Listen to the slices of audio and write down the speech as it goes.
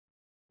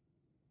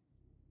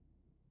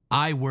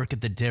I work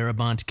at the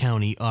Darabont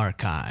County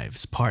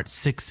Archives, Part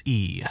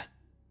 6E.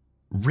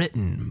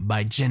 Written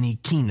by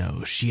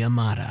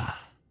JenniKinoShimatta.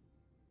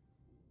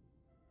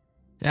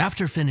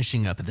 After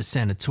finishing up at the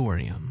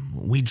sanatorium,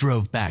 we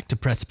drove back to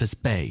Precipice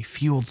Bay,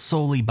 fueled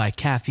solely by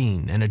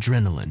caffeine and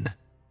adrenaline.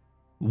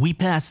 We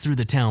passed through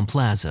the town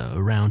plaza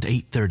around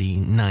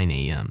 8:30, 9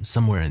 a.m.,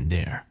 somewhere in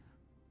there.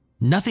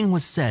 Nothing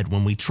was said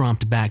when we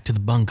tromped back to the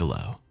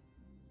bungalow.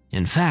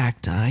 In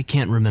fact, I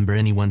can't remember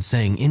anyone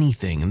saying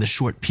anything in the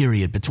short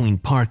period between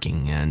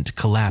parking and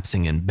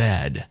collapsing in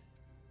bed.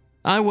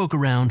 I woke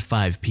around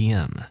 5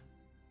 p.m.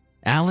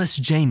 Alice,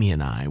 Jamie,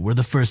 and I were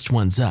the first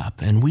ones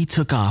up, and we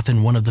took off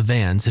in one of the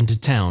vans into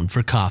town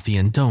for coffee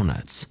and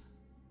donuts.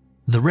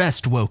 The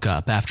rest woke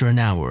up after an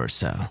hour or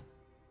so.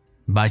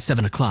 By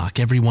 7 o'clock,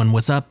 everyone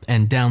was up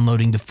and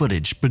downloading the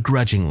footage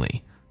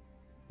begrudgingly,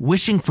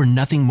 wishing for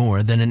nothing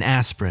more than an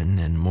aspirin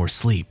and more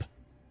sleep.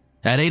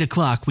 At 8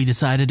 o'clock, we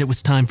decided it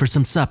was time for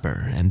some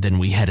supper, and then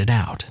we headed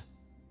out.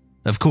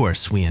 Of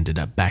course, we ended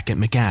up back at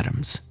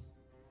McAdams.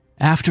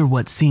 After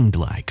what seemed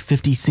like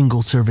 50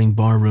 single-serving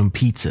barroom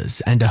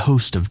pizzas and a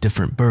host of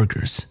different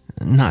burgers,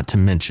 not to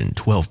mention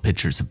 12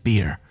 pitchers of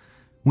beer,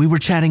 we were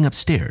chatting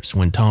upstairs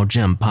when Tall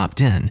Jim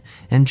popped in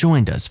and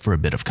joined us for a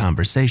bit of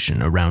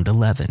conversation around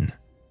 11.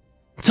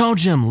 Tall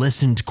Jim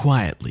listened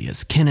quietly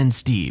as Ken and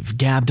Steve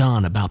gabbed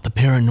on about the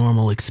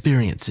paranormal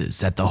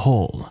experiences at the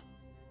Hole.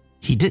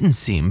 He didn't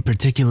seem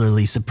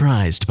particularly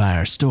surprised by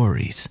our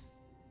stories.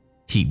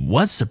 He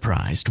was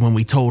surprised when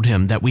we told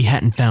him that we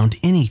hadn't found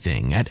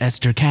anything at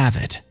Esther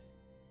Cavett.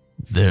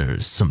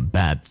 "There's some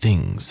bad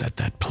things at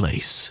that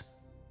place.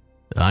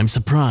 I'm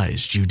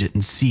surprised you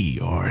didn't see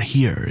or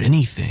hear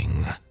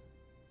anything.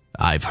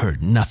 I've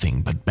heard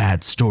nothing but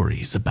bad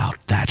stories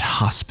about that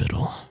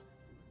hospital.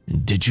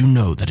 Did you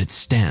know that it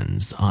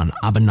stands on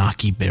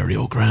Abenaki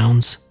burial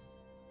grounds?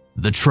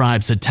 The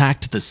tribes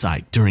attacked the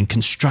site during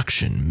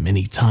construction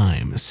many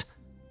times.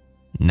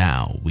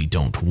 Now we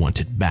don't want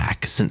it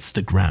back since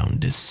the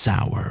ground is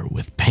sour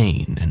with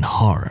pain and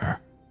horror.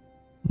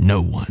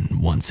 No one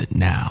wants it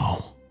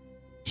now,"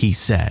 he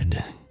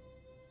said,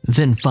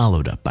 then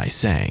followed up by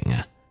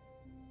saying,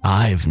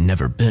 "I've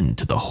never been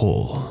to the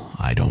Hole.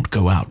 I don't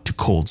go out to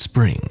Cold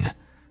Spring,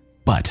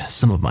 but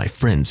some of my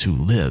friends who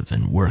live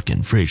and work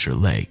in Fraser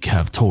Lake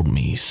have told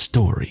me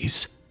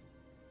stories.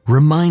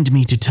 Remind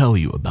me to tell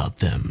you about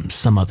them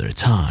some other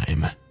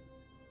time."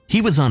 He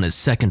was on his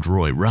second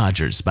Roy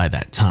Rogers by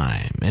that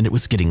time, and it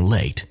was getting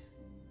late.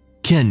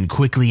 Ken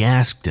quickly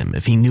asked him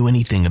if he knew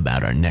anything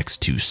about our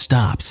next two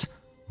stops,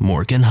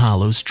 Morgan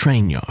Hollow's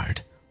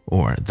Trainyard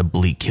or the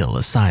Bleak Hill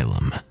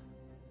Asylum.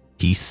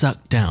 He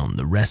sucked down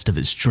the rest of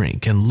his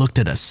drink and looked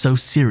at us so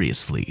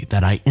seriously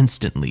that I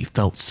instantly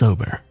felt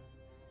sober.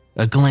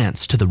 A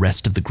glance to the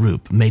rest of the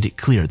group made it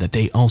clear that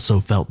they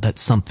also felt that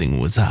something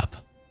was up.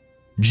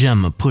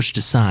 Jim pushed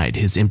aside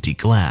his empty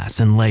glass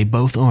and lay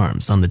both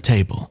arms on the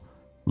table,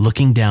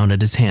 looking down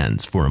at his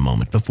hands for a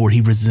moment before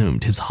he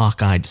resumed his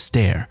hawk-eyed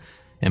stare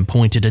and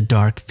pointed a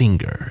dark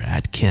finger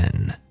at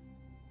Ken.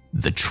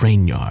 "The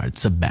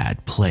Trainyard's a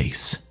bad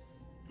place.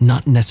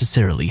 Not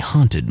necessarily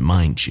haunted,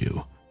 mind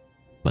you,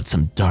 but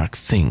some dark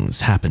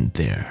things happened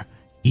there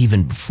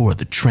even before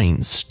the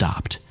train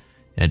stopped,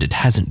 and it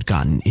hasn't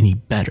gotten any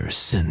better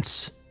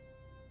since.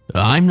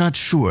 I'm not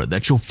sure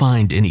that you'll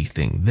find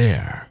anything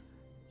there.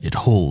 It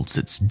holds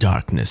its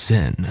darkness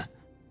in,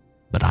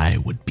 but I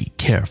would be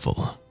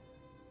careful.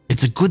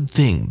 It's a good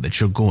thing that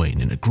you're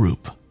going in a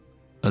group,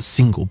 a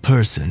single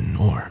person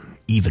or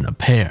even a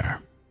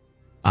pair.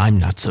 I'm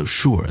not so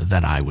sure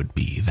that I would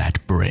be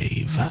that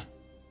brave.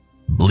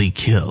 Bleak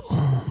Hill,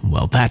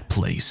 well, that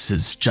place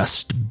is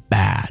just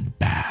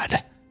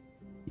bad.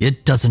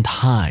 It doesn't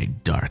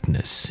hide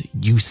darkness.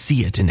 You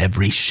see it in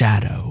every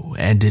shadow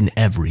and in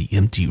every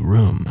empty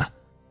room.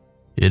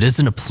 It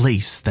isn't a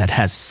place that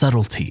has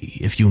subtlety,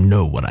 if you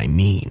know what I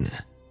mean.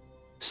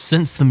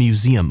 Since the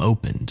museum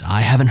opened,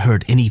 I haven't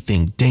heard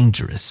anything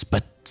dangerous,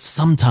 but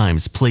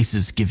sometimes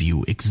places give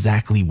you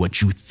exactly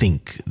what you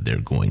think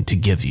they're going to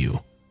give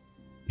you.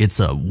 It's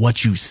a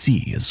what you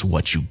see is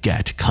what you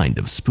get kind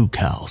of spook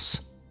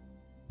house.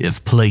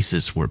 If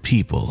places were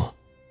people,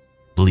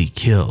 Bleak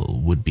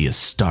Hill would be a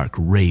stark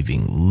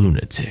raving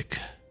lunatic.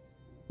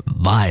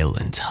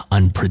 Violent,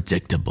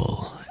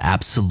 unpredictable,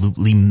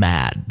 absolutely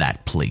mad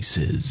that place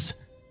is.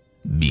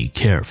 Be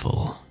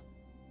careful."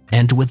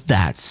 And with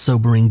that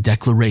sobering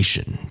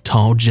declaration,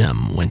 Tall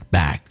Jim went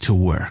back to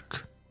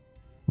work.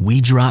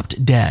 We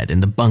dropped dead in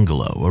the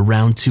bungalow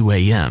around 2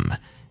 a.m.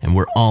 and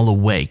were all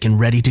awake and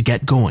ready to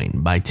get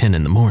going by 10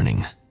 in the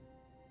morning.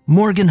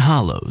 Morgan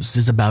Hollows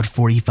is about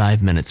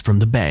 45 minutes from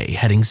the bay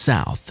heading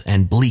south,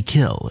 and Bleak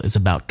Hill is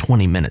about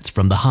 20 minutes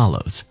from the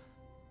Hollows.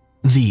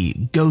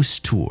 The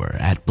ghost tour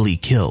at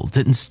Bleak Hill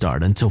didn't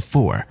start until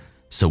 4,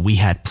 so we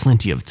had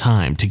plenty of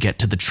time to get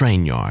to the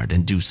train yard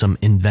and do some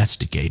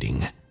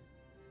investigating.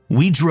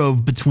 We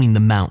drove between the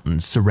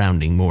mountains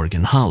surrounding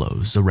Morgan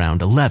Hollows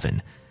around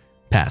 11,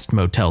 past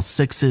Motel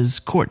 6s,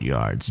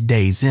 courtyards,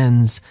 Days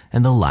Inns,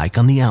 and the like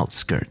on the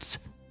outskirts.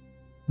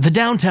 The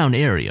downtown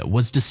area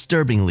was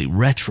disturbingly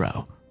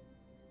retro,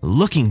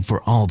 looking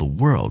for all the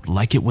world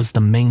like it was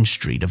the main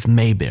street of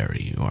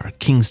Mayberry or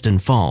Kingston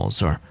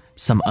Falls or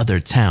some other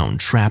town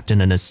trapped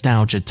in a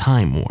nostalgia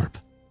time warp.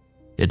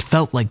 It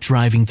felt like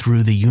driving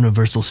through the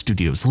Universal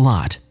Studios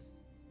lot.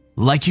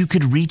 Like you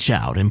could reach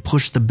out and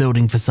push the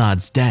building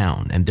facades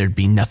down and there'd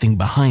be nothing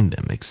behind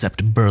them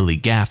except burly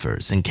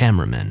gaffers and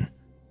cameramen.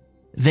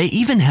 They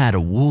even had a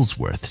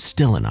Woolworth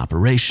still in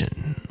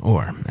operation,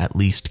 or at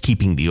least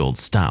keeping the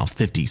old-style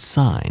 50s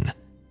sign.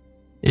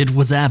 It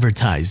was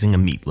advertising a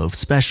meatloaf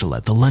special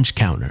at the lunch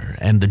counter,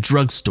 and the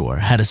drugstore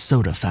had a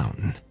soda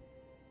fountain.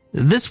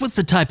 This was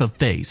the type of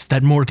face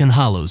that Morgan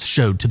Hollows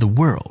showed to the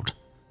world.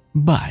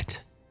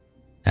 But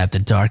at the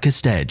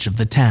darkest edge of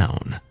the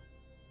town,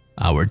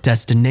 our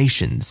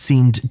destination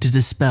seemed to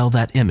dispel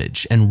that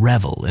image and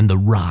revel in the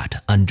rot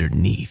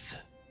underneath.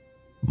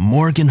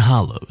 Morgan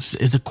Hollows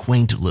is a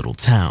quaint little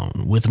town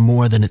with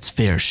more than its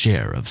fair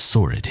share of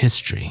sordid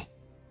history.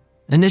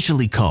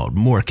 Initially called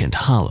Morkant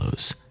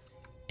Hollows,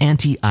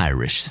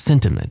 anti-Irish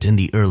sentiment in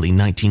the early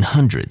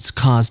 1900s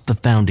caused the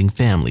founding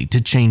family to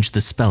change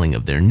the spelling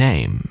of their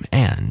name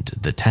and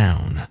the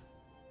town.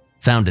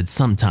 Founded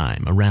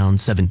sometime around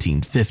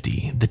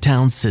 1750, the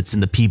town sits in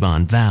the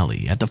Peabon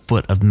Valley at the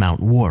foot of Mount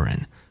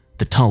Warren,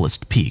 the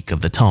tallest peak of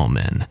the Tall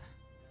Men.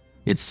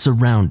 It's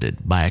surrounded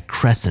by a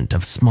crescent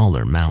of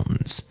smaller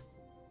mountains.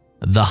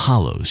 The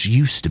Hollows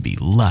used to be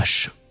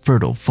lush,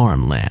 fertile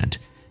farmland,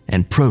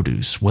 and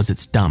produce was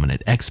its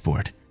dominant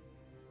export,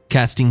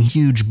 casting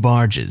huge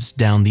barges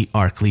down the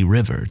Arkley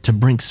River to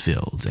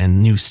Brinksfield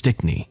and New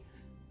Stickney,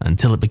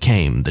 until it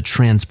became the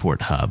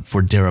transport hub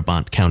for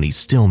Darabont County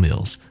steel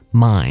mills,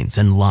 mines,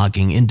 and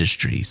logging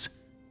industries.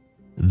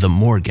 The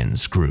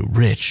Morgans grew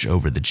rich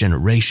over the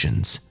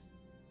generations.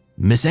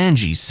 Miss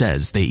Angie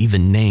says they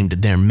even named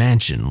their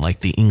mansion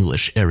like the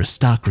English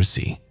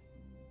aristocracy,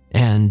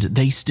 and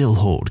they still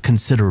hold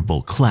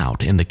considerable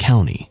clout in the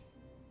county.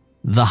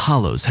 The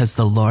Hollows has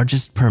the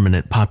largest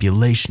permanent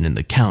population in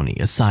the county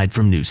aside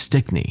from New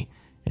Stickney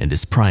and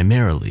is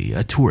primarily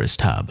a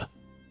tourist hub,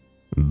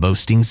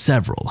 boasting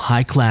several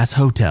high-class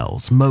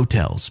hotels,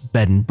 motels,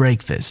 bed and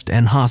breakfast,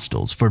 and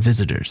hostels for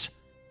visitors.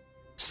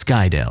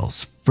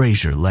 Skydales,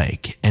 Fraser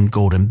Lake, and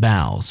Golden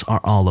Bowls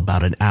are all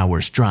about an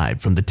hour's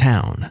drive from the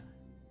town.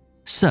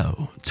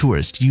 So,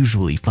 tourists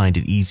usually find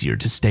it easier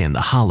to stay in the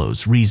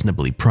Hollows'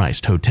 reasonably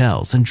priced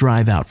hotels and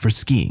drive out for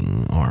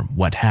skiing or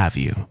what have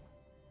you.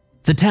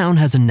 The town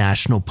has a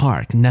national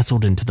park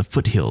nestled into the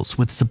foothills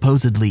with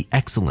supposedly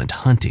excellent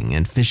hunting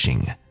and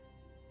fishing.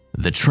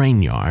 The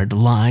trainyard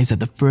lies at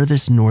the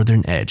furthest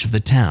northern edge of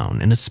the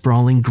town in a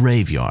sprawling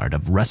graveyard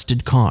of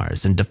rusted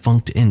cars and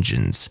defunct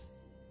engines.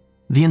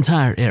 The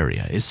entire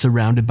area is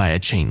surrounded by a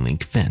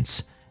chain-link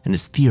fence and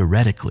is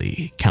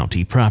theoretically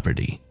county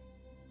property.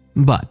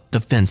 But the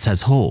fence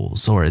has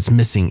holes or is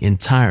missing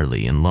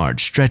entirely in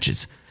large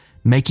stretches,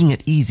 making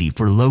it easy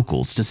for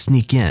locals to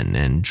sneak in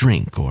and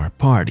drink or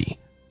party.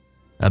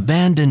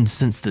 Abandoned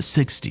since the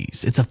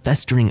 60s, it's a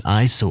festering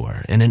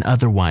eyesore in an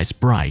otherwise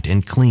bright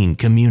and clean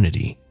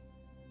community.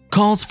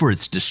 Calls for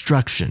its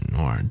destruction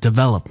or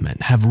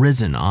development have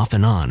risen off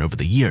and on over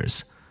the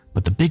years,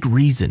 but the big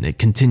reason it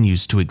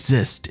continues to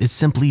exist is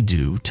simply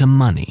due to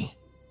money.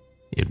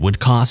 It would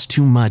cost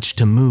too much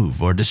to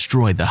move or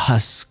destroy the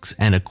husks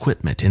and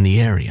equipment in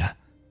the area,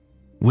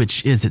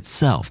 which is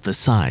itself the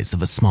size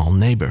of a small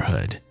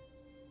neighborhood.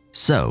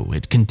 So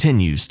it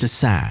continues to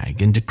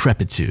sag in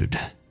decrepitude.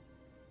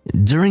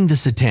 During the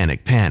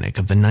satanic panic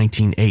of the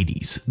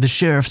 1980s, the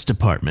sheriff's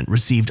department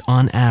received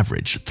on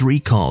average 3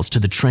 calls to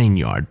the train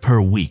yard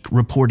per week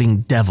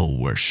reporting devil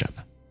worship.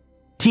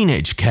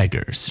 Teenage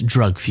keggers,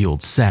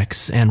 drug-fueled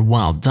sex, and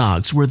wild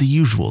dogs were the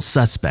usual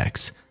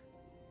suspects.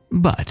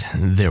 But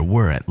there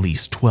were at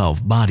least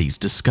 12 bodies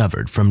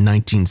discovered from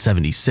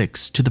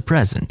 1976 to the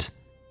present.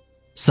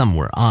 Some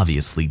were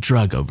obviously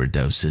drug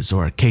overdoses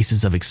or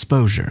cases of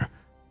exposure,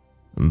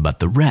 but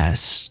the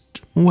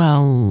rest,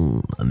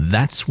 well,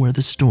 that's where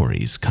the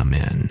stories come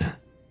in.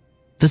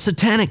 The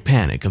satanic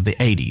panic of the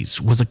 80s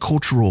was a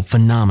cultural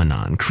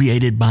phenomenon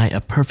created by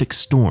a perfect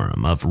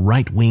storm of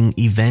right-wing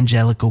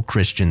evangelical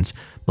Christians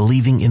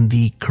believing in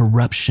the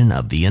corruption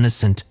of the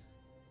innocent,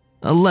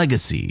 a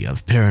legacy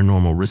of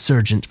paranormal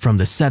resurgence from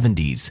the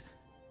 70s,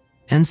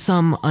 and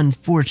some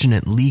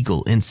unfortunate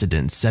legal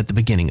incidents at the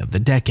beginning of the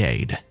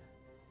decade.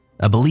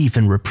 A belief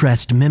in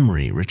repressed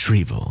memory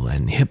retrieval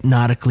and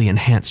hypnotically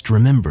enhanced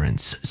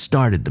remembrance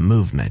started the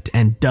movement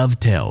and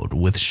dovetailed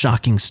with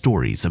shocking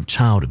stories of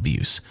child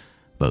abuse,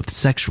 both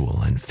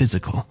sexual and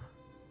physical.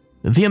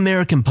 The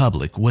American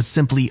public was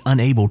simply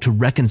unable to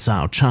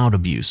reconcile child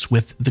abuse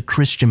with the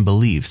Christian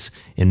beliefs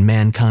in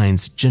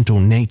mankind's gentle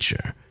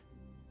nature,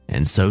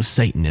 and so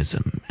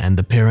Satanism and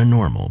the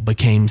paranormal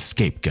became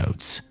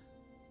scapegoats.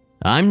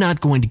 I'm not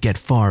going to get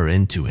far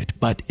into it,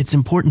 but it's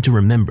important to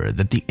remember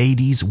that the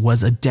 80s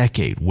was a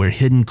decade where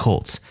hidden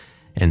cults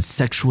and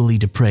sexually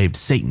depraved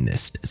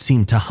Satanists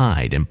seemed to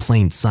hide in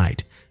plain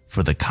sight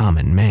for the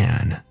common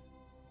man.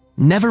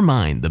 Never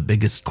mind the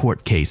biggest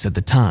court case at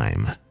the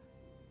time,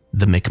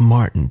 the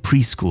McMartin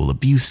preschool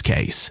abuse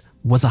case,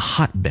 was a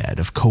hotbed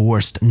of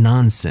coerced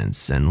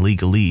nonsense and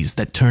legalese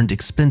that turned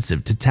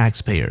expensive to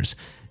taxpayers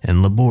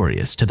and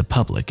laborious to the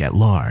public at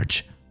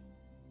large.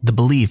 The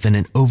belief in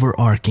an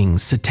overarching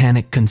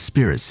satanic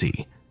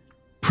conspiracy,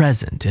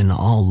 present in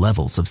all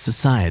levels of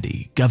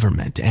society,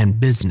 government, and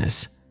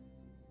business,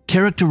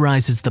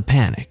 characterizes the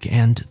panic,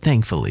 and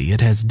thankfully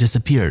it has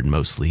disappeared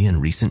mostly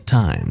in recent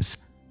times.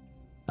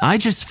 I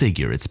just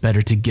figure it's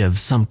better to give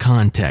some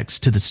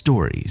context to the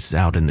stories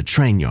out in the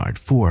trainyard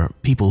for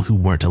people who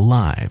weren't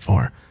alive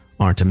or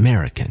aren't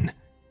American.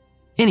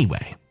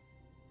 Anyway,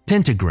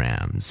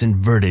 pentagrams,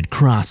 inverted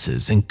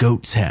crosses, and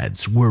goats'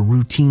 heads were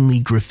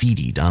routinely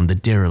graffitied on the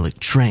derelict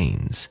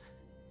trains,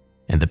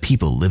 and the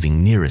people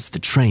living nearest the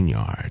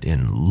trainyard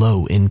in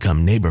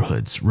low-income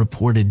neighborhoods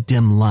reported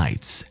dim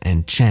lights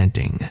and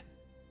chanting.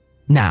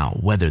 Now,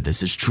 whether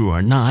this is true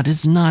or not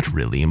is not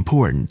really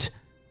important.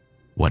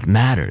 What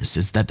matters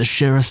is that the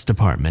sheriff's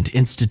department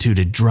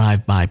instituted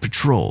drive-by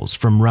patrols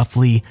from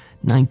roughly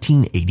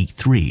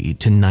 1983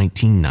 to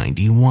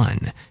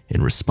 1991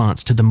 in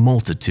response to the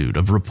multitude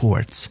of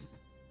reports.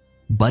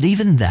 But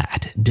even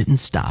that didn't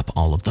stop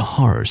all of the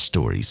horror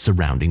stories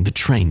surrounding the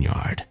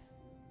trainyard.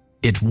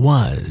 It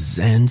was,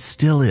 and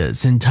still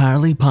is,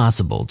 entirely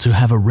possible to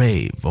have a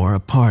rave or a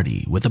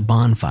party with a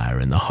bonfire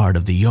in the heart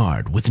of the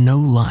yard with no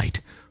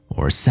light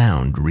or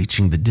sound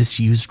reaching the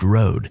disused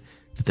road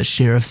that the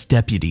sheriff's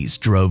deputies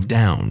drove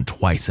down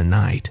twice a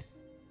night.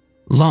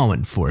 Law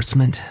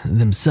enforcement,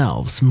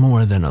 themselves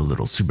more than a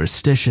little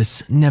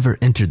superstitious, never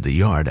entered the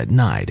yard at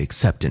night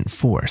except in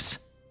force.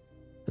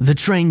 The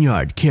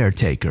trainyard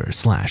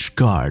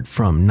caretaker/guard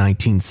from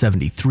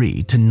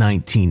 1973 to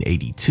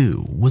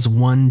 1982 was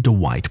one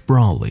Dwight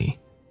Brawley.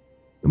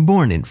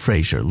 Born in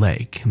Fraser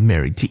Lake,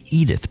 married to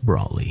Edith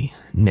Brawley,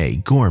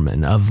 née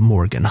Gorman of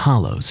Morgan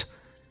Hollows,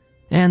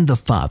 and the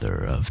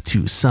father of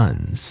two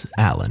sons,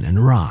 Alan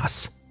and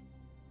Ross.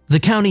 The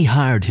county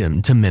hired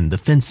him to mend the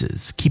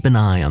fences, keep an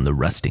eye on the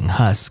rusting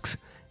husks,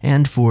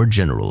 and for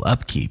general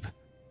upkeep,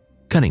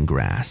 cutting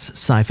grass,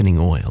 siphoning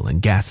oil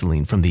and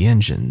gasoline from the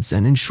engines,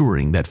 and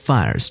ensuring that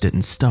fires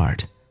didn't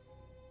start.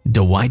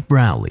 Dwight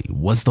Brawley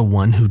was the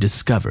one who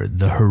discovered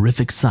the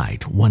horrific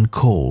sight one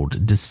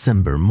cold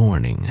December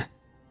morning.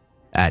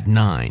 At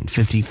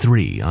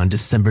 9:53 on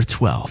December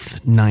 12,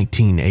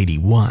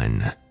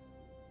 1981,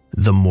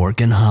 the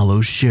Morgan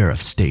Hollow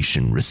Sheriff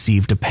Station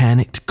received a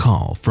panicked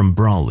call from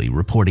Brawley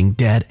reporting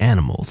dead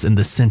animals in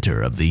the center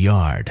of the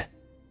yard.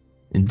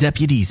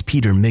 Deputies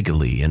Peter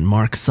Migley and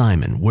Mark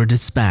Simon were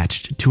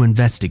dispatched to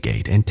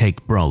investigate and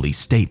take Brawley's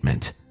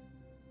statement.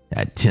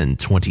 At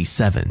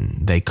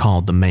 10:27, they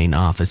called the main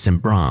office in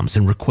Brahms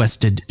and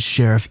requested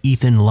Sheriff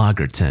Ethan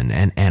Lagerton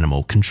and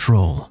animal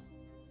control.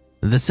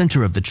 The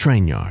center of the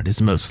train yard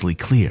is mostly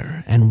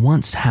clear and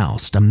once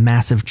housed a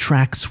massive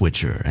track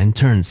switcher and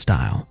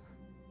turnstile.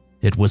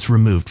 It was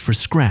removed for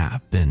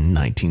scrap in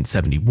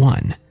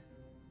 1971.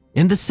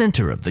 In the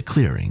center of the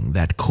clearing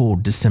that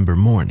cold December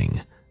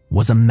morning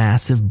was a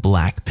massive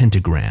black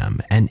pentagram,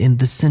 and in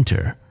the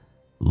center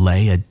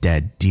lay a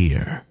dead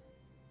deer.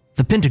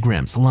 The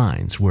pentagram's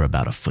lines were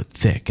about a foot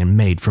thick and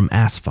made from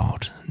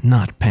asphalt,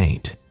 not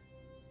paint.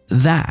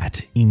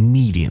 That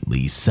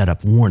immediately set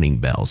up warning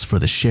bells for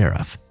the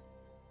sheriff.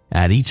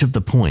 At each of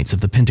the points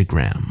of the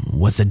pentagram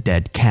was a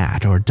dead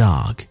cat or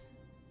dog,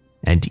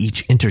 and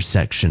each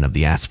intersection of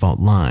the asphalt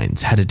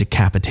lines had a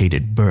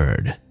decapitated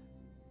bird.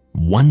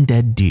 1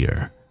 dead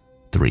deer,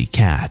 3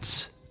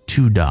 cats,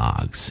 2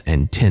 dogs,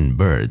 and 10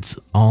 birds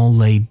all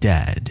lay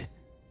dead.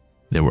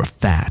 There were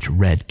fat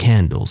red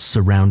candles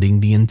surrounding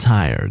the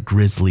entire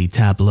grisly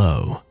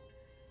tableau.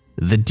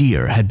 The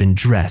deer had been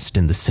dressed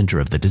in the center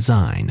of the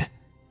design,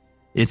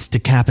 its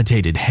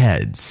decapitated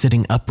head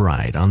sitting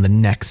upright on the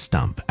neck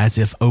stump as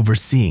if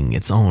overseeing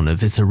its own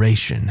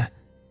evisceration.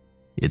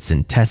 Its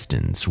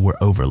intestines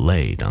were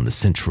overlaid on the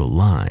central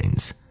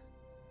lines.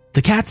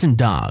 The cats and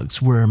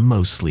dogs were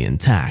mostly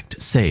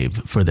intact, save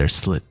for their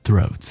slit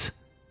throats.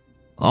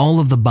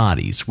 All of the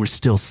bodies were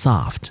still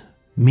soft,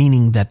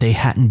 meaning that they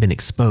hadn't been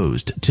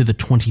exposed to the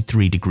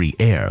 23-degree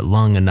air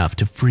long enough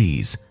to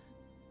freeze.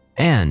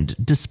 And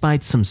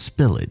despite some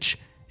spillage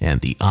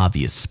and the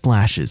obvious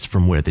splashes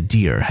from where the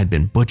deer had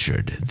been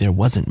butchered, there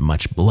wasn't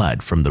much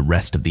blood from the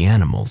rest of the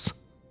animals.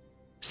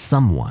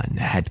 Someone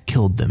had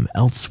killed them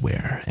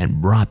elsewhere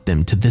and brought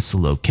them to this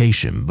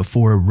location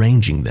before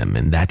arranging them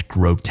in that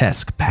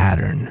grotesque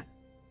pattern.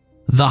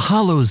 The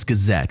Hollows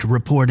Gazette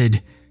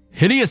reported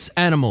hideous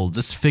animal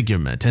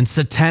disfigurement and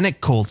satanic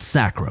cult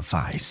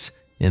sacrifice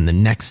in the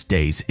next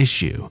day's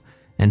issue,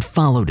 and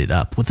followed it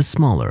up with a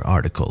smaller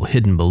article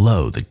hidden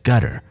below the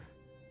gutter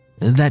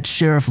that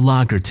Sheriff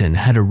Lagerton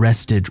had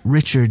arrested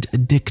Richard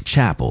Dick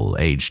Chappell,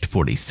 aged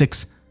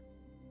 46,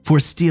 for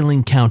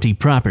stealing county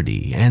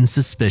property and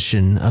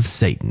suspicion of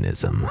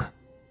Satanism.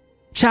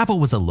 Chappell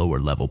was a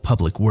lower-level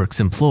public works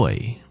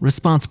employee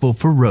responsible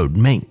for road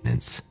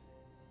maintenance.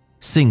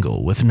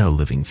 Single with no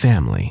living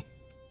family,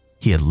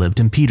 he had lived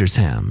in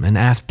Petersham and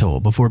Athol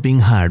before being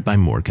hired by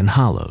Morgan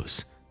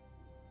Hollows,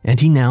 and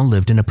he now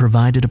lived in a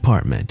provided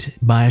apartment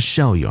by a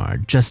shell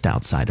yard just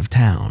outside of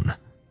town.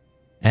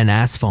 An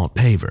asphalt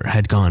paver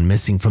had gone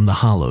missing from the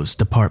Hollows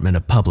Department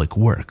of Public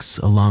Works,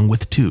 along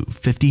with two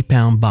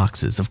 50-pound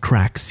boxes of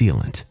crack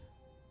sealant.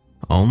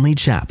 Only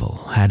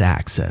Chapel had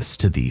access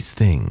to these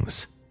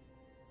things.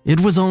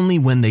 It was only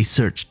when they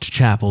searched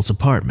Chapel's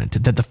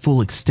apartment that the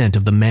full extent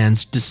of the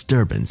man's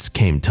disturbance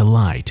came to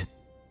light.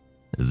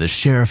 The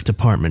Sheriff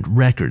Department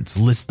records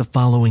list the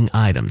following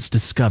items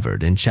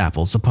discovered in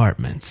Chapel's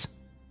apartments: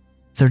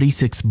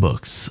 36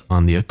 books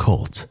on the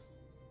occult,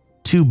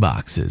 2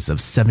 boxes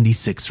of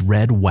 76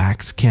 red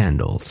wax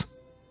candles,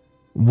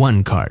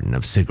 1 carton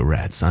of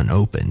cigarettes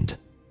unopened,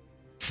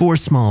 4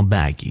 small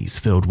baggies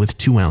filled with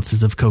 2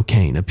 ounces of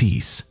cocaine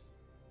apiece,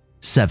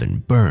 7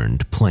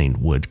 burned plain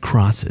wood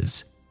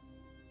crosses,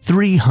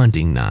 3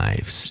 hunting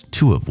knives,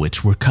 2 of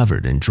which were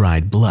covered in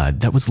dried blood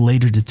that was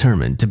later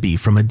determined to be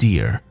from a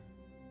deer,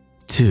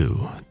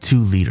 2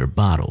 2-liter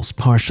bottles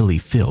partially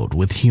filled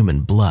with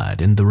human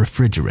blood in the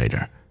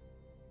refrigerator.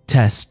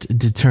 Test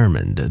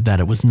determined that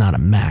it was not a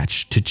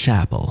match to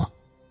Chapel.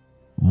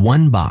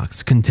 1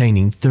 box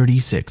containing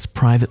 36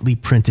 privately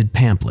printed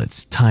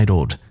pamphlets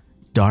titled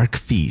Dark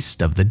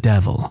Feast of the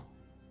Devil,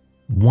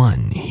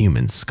 1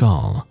 human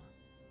skull,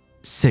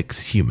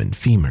 6 human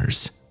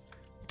femurs,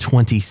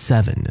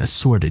 27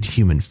 assorted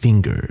human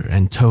finger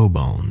and toe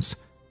bones,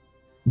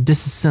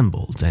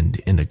 disassembled and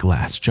in a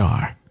glass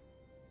jar,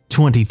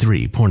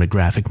 23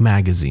 pornographic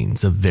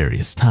magazines of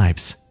various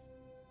types,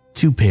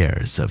 2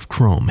 pairs of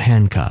chrome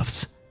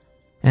handcuffs,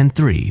 and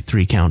 3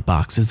 3-count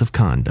boxes of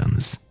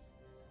condoms.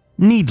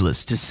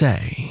 Needless to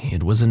say,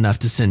 it was enough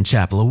to send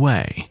Chapel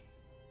away.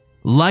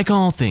 Like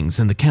all things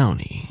in the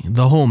county,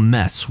 the whole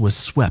mess was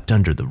swept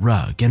under the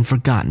rug and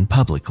forgotten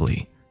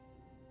publicly,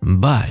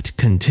 but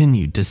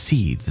continued to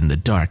seethe in the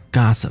dark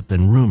gossip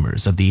and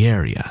rumors of the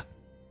area.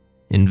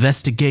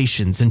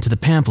 Investigations into the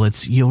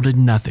pamphlets yielded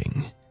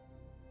nothing,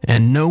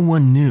 and no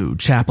one knew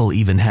Chapel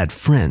even had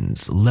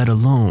friends, let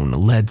alone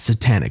led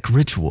satanic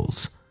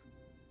rituals.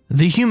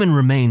 The human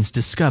remains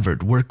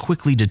discovered were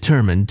quickly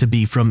determined to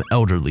be from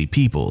elderly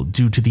people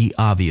due to the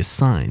obvious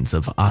signs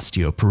of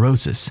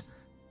osteoporosis,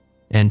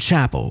 and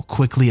Chapel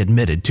quickly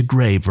admitted to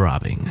grave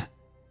robbing.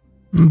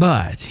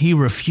 But he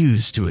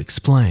refused to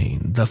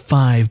explain the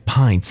 5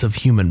 pints of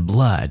human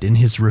blood in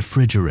his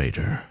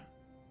refrigerator.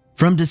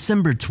 From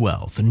December 12,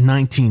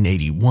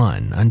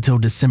 1981 until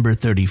December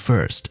 31,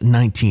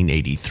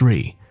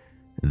 1983,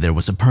 there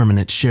was a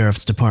permanent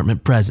Sheriff's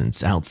Department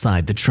presence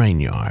outside the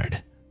train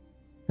yard.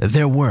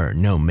 There were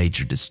no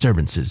major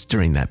disturbances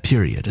during that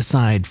period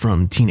aside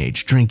from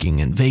teenage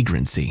drinking and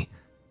vagrancy,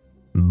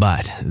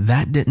 but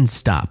that didn't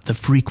stop the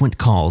frequent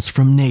calls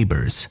from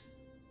neighbors.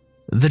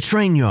 The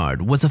train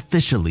yard was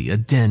officially a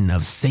den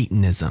of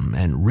Satanism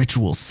and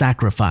ritual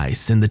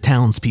sacrifice in the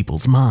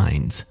townspeople's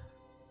minds,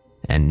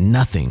 and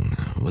nothing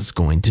was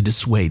going to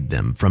dissuade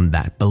them from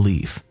that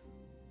belief.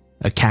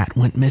 A cat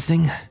went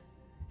missing?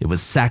 It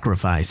was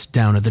sacrificed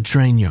down at the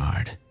train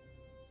yard.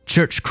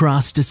 Church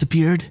cross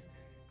disappeared?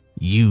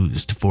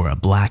 Used for a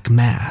black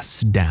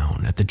mass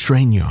down at the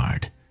train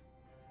yard.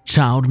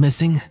 Child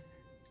missing?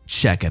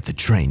 Check at the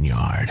train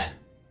yard.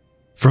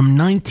 From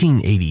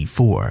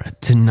 1984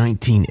 to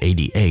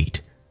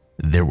 1988,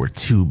 there were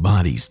 2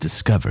 bodies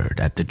discovered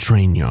at the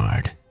train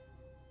yard.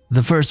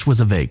 The first was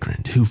a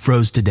vagrant who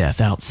froze to death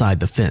outside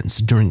the fence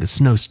during a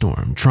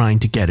snowstorm trying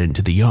to get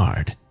into the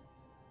yard.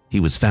 He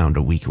was found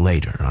a week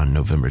later on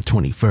November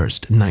 21,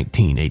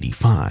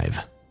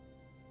 1985.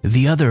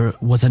 The other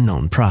was a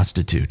known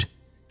prostitute,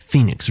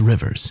 Phoenix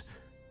Rivers,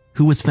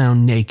 who was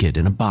found naked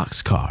in a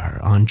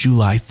boxcar on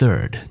July 3,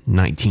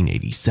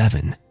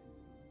 1987.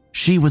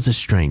 She was a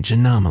strange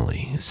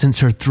anomaly since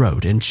her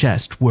throat and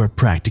chest were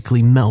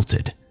practically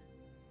melted,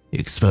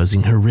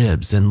 exposing her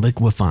ribs and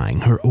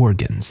liquefying her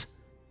organs.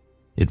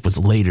 It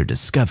was later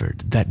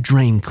discovered that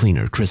drain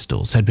cleaner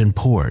crystals had been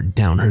poured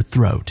down her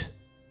throat.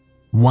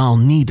 While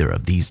neither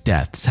of these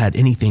deaths had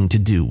anything to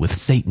do with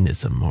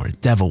Satanism or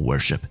devil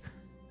worship,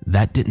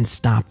 that didn't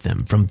stop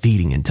them from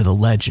feeding into the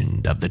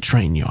legend of the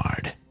train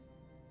yard.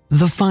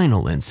 The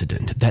final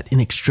incident that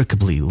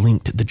inextricably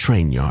linked the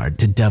train yard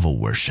to devil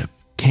worship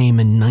came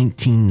in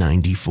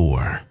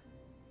 1994.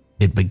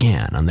 It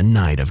began on the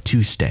night of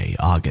Tuesday,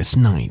 August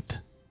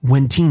 9th,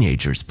 when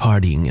teenagers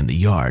partying in the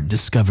yard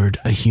discovered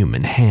a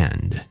human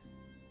hand.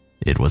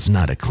 It was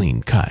not a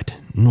clean cut,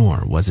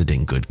 nor was it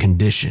in good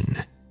condition.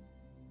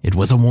 It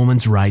was a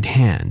woman's right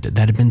hand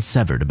that had been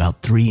severed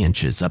about 3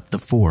 inches up the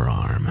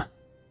forearm.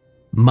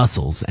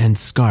 Muscles and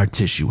scar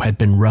tissue had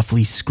been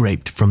roughly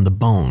scraped from the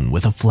bone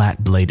with a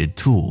flat-bladed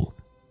tool,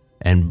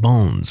 and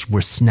bones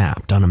were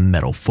snapped on a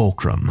metal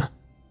fulcrum.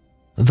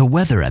 The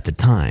weather at the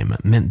time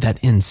meant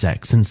that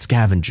insects and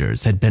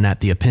scavengers had been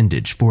at the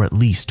appendage for at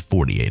least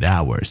 48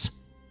 hours.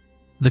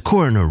 The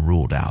coroner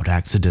ruled out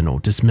accidental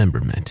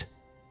dismemberment.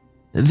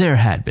 There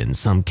had been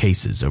some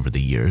cases over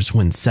the years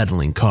when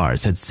settling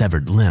cars had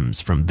severed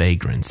limbs from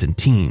vagrants and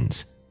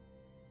teens.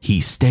 He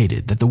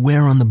stated that the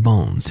wear on the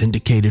bones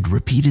indicated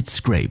repeated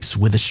scrapes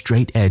with a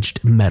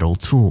straight-edged metal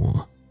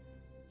tool.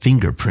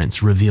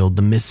 Fingerprints revealed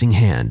the missing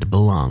hand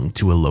belonged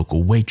to a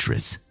local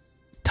waitress,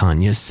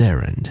 Tanya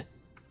Sarand.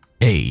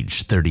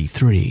 age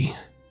 33.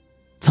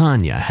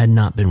 Tanya had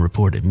not been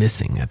reported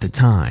missing at the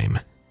time,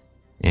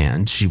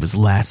 and she was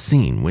last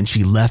seen when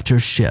she left her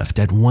shift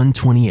at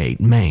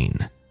 128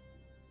 Main,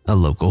 a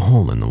local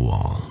hole in the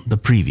wall, the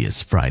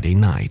previous Friday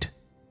night.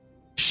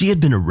 She had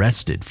been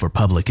arrested for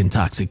public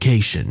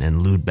intoxication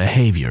and lewd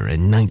behavior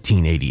in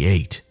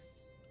 1988,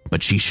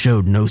 but she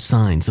showed no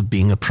signs of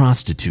being a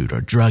prostitute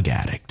or drug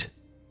addict.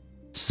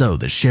 So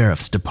the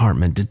sheriff's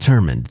department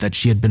determined that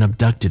she had been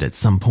abducted at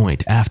some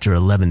point after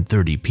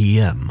 11:30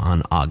 p.m.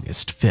 on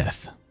August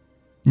 5th.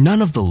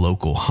 None of the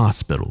local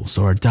hospitals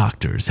or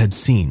doctors had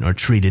seen or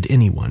treated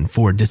anyone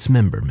for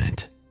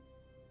dismemberment.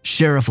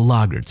 Sheriff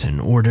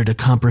Lagerton ordered a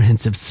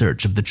comprehensive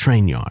search of the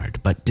trainyard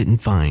but didn't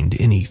find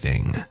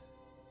anything.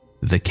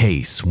 The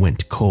case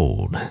went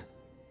cold.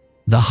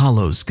 The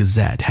Hollows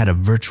Gazette had a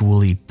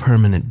virtually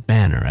permanent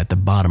banner at the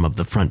bottom of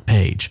the front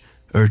page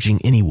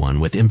urging anyone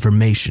with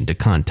information to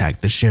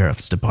contact the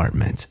sheriff's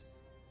department.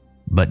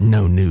 But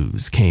no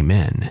news came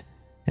in,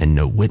 and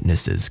no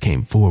witnesses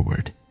came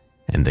forward,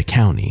 and the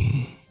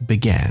county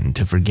began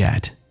to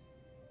forget.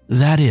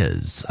 That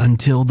is,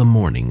 until the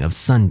morning of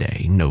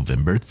Sunday,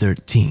 November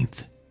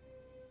 13th.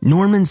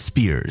 Norman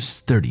Spears,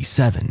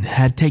 37,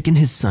 had taken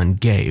his son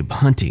Gabe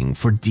hunting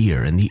for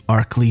deer in the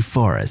Arkley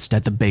Forest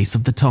at the base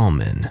of the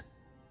Tallman.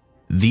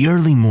 The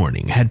early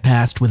morning had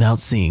passed without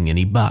seeing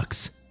any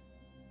bucks,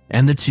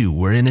 and the two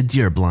were in a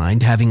deer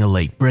blind having a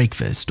late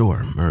breakfast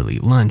or early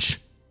lunch.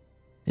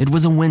 It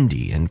was a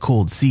windy and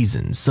cold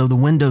season, so the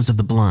windows of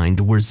the blind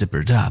were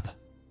zippered up.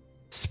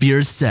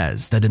 Spears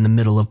says that in the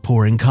middle of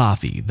pouring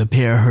coffee, the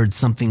pair heard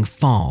something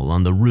fall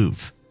on the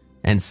roof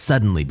and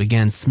suddenly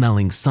began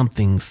smelling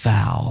something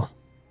foul.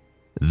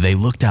 They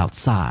looked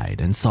outside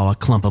and saw a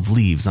clump of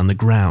leaves on the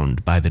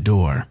ground by the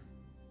door.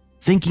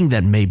 Thinking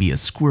that maybe a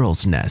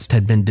squirrel's nest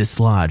had been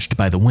dislodged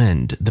by the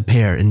wind, the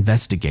pair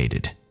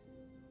investigated.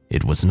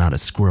 It was not a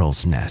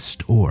squirrel's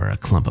nest or a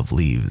clump of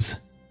leaves.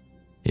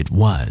 It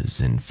was,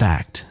 in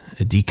fact,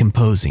 a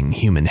decomposing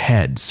human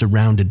head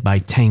surrounded by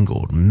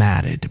tangled,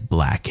 matted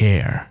black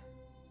hair.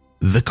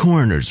 The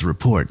coroner's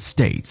report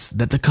states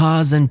that the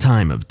cause and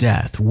time of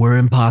death were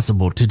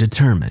impossible to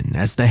determine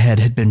as the head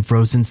had been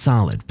frozen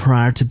solid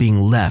prior to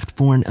being left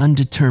for an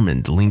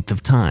undetermined length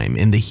of time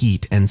in the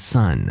heat and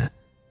sun,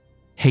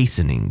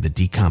 hastening the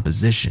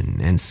decomposition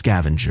and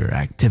scavenger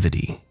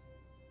activity.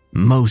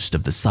 Most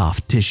of the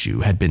soft tissue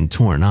had been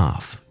torn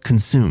off,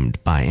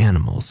 consumed by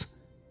animals,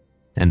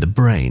 and the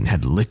brain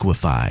had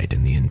liquefied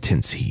in the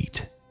intense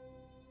heat.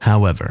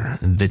 However,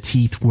 the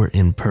teeth were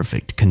in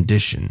perfect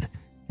condition,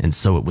 and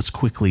so it was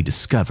quickly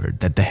discovered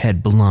that the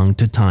head belonged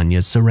to Tanya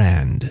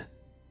Sarand.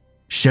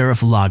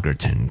 Sheriff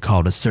Lagerton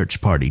called a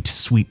search party to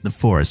sweep the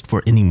forest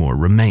for any more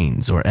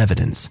remains or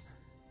evidence,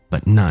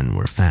 but none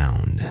were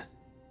found.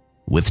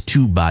 With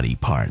 2 body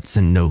parts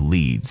and no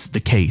leads, the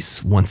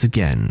case once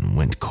again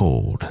went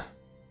cold.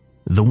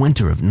 The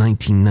winter of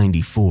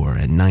 1994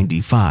 and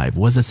 95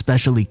 was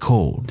especially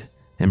cold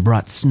and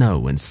brought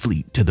snow and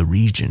sleet to the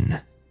region.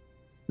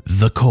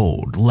 The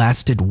cold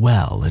lasted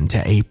well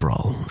into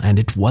April, and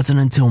it wasn't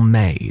until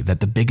May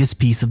that the biggest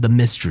piece of the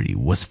mystery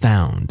was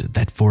found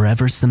that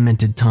forever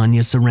cemented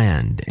Tanya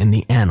Sarand in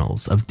the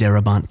annals of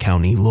Darabont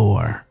County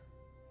lore.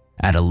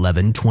 At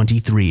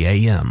 11:23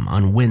 a.m.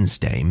 on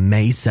Wednesday,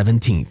 May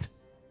 17th,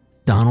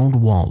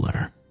 Donald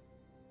Waller,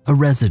 a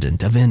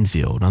resident of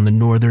Enfield on the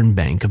northern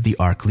bank of the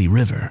Arkley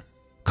River,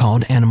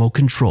 called animal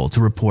control to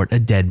report a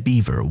dead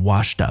beaver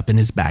washed up in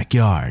his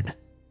backyard.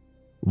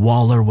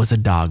 Waller was a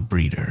dog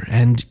breeder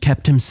and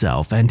kept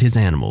himself and his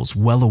animals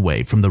well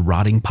away from the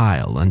rotting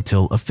pile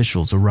until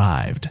officials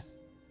arrived.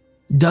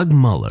 Doug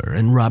Muller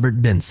and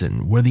Robert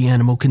Benson were the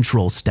animal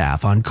control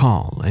staff on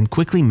call and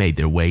quickly made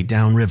their way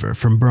downriver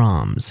from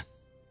Brahms.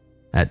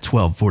 At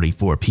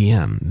 12:44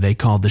 p.m., they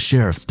called the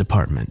sheriff's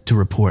department to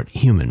report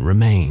human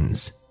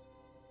remains.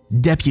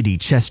 Deputy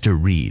Chester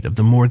Reed of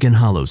the Morgan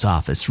Hollows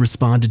office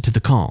responded to the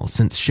call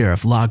since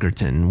Sheriff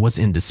Lagerton was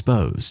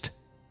indisposed.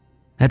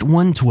 At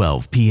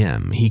 1:12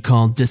 p.m., he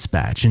called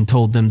dispatch and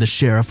told them the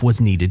sheriff was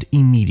needed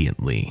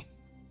immediately.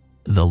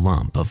 The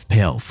lump of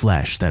pale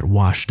flesh that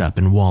washed up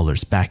in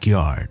Waller's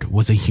backyard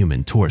was a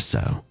human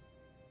torso.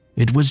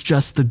 It was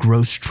just the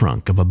gross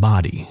trunk of a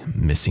body,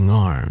 missing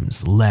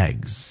arms,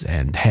 legs,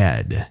 and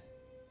head.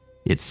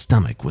 Its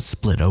stomach was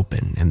split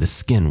open and the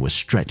skin was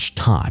stretched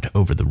taut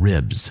over the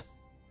ribs.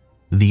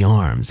 The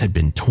arms had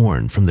been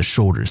torn from the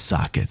shoulder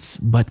sockets,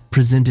 but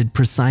presented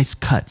precise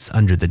cuts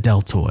under the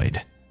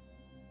deltoid.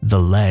 The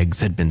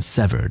legs had been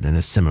severed in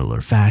a similar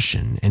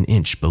fashion, an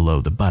inch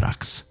below the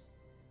buttocks.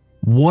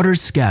 Water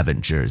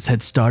scavengers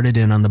had started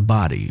in on the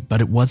body, but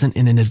it wasn't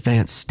in an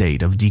advanced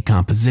state of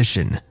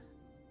decomposition.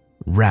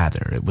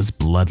 Rather, it was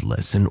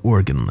bloodless and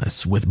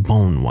organless with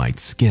bone-white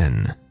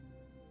skin.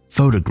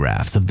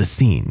 Photographs of the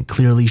scene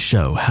clearly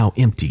show how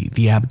empty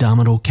the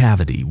abdominal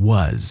cavity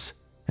was,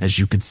 as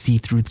you could see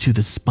through to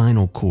the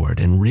spinal cord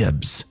and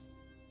ribs.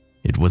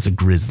 It was a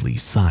grisly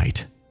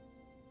sight,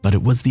 but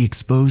it was the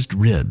exposed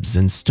ribs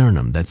and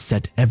sternum that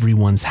set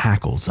everyone's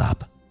hackles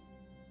up.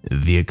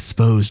 The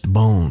exposed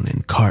bone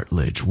and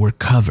cartilage were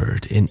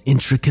covered in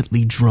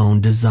intricately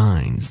drawn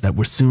designs that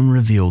were soon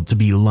revealed to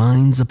be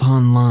lines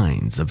upon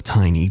lines of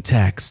tiny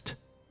text.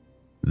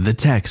 The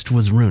text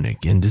was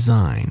runic in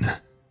design,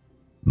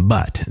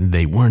 but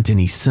they weren't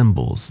any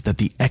symbols that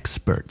the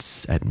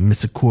experts at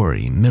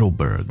Misericordia,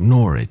 Middleburg,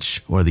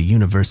 Norwich, or the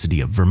University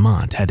of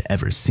Vermont had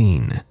ever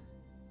seen.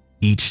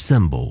 Each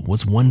symbol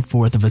was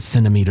 1/4 of a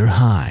centimeter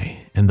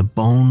high, and the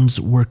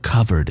bones were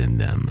covered in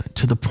them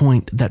to the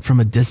point that from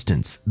a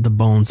distance the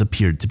bones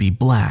appeared to be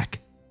black.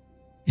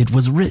 It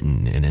was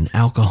written in an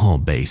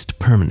alcohol-based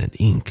permanent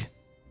ink,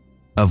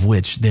 of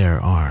which there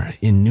are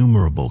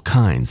innumerable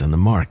kinds on the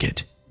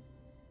market.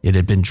 It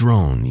had been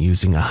drawn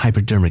using a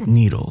hypodermic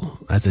needle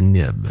as a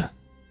nib.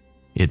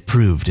 It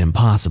proved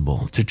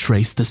impossible to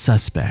trace the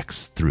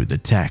suspects through the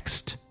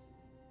text.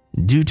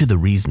 Due to the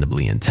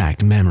reasonably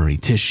intact mammary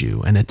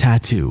tissue and a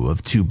tattoo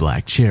of 2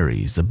 black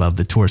cherries above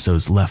the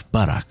torso's left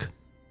buttock,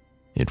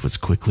 it was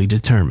quickly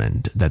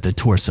determined that the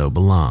torso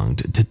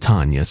belonged to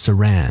Tanya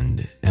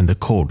Sarand, and the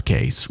cold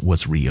case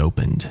was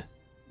reopened.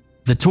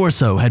 The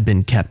torso had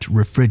been kept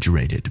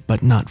refrigerated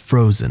but not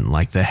frozen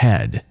like the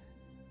head,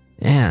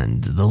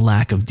 and the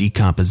lack of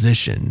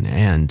decomposition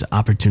and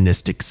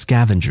opportunistic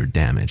scavenger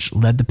damage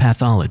led the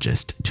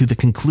pathologist to the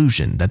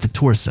conclusion that the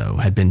torso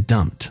had been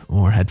dumped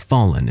or had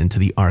fallen into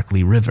the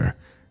Arkley River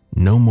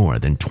no more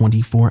than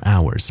 24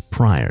 hours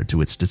prior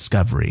to its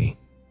discovery.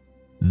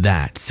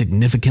 That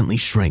significantly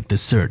shrank the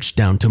search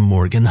down to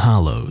Morgan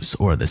Hollows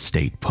or the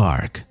state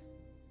park.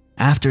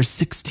 After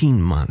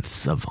 16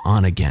 months of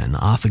on-again,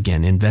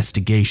 off-again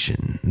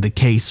investigation, the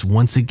case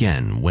once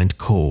again went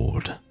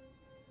cold.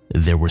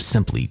 There were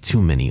simply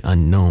too many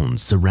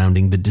unknowns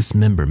surrounding the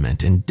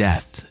dismemberment and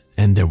death,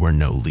 and there were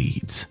no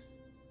leads.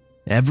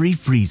 Every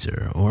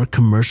freezer or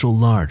commercial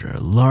larder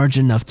large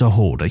enough to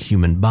hold a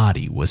human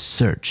body was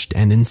searched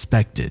and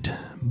inspected,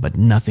 but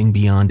nothing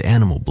beyond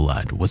animal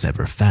blood was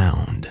ever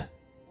found.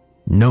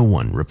 No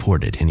one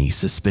reported any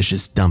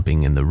suspicious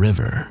dumping in the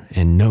river,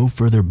 and no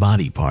further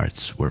body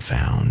parts were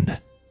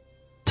found.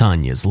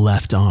 Tanya's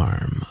left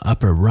arm,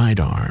 upper right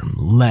arm,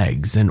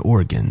 legs, and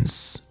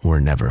organs were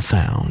never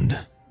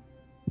found.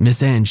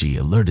 Miss Angie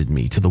alerted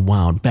me to the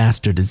wild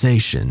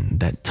bastardization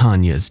that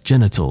Tanya's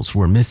genitals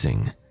were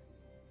missing,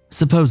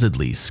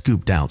 supposedly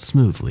scooped out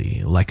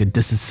smoothly like a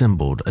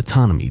disassembled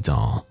autonomy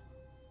doll,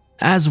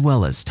 as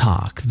well as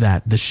talk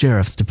that the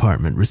sheriff's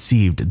department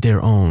received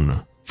their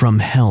own from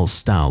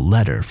hell-style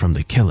letter from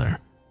the killer.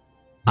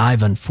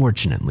 I've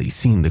unfortunately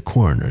seen the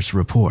coroner's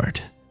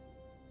report,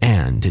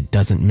 and it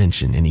doesn't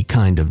mention any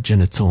kind of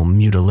genital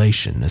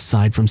mutilation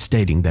aside from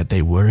stating that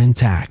they were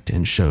intact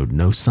and showed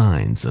no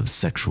signs of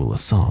sexual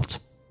assault.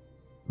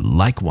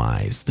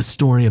 Likewise, the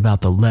story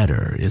about the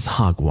letter is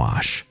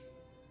hogwash.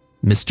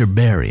 Mr.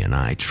 Barry and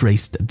I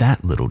traced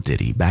that little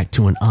ditty back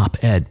to an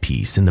op-ed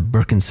piece in the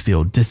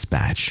Beaconsfield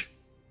Dispatch,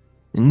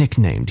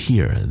 nicknamed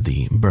here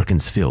the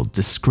Beaconsfield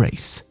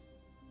Disgrace.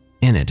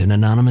 In it, an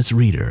anonymous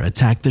reader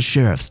attacked the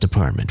sheriff's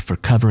department for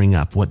covering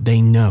up what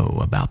they know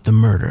about the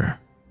murder.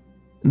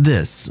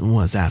 This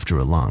was after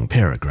a long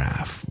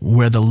paragraph,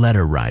 where the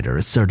letter writer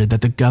asserted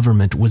that the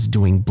government was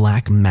doing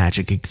black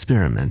magic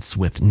experiments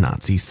with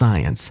Nazi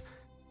science,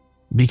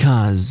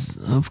 because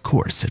of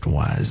course it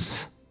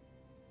was.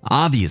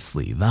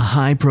 Obviously, the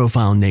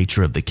high-profile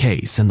nature of the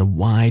case and the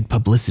wide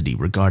publicity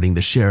regarding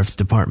the sheriff's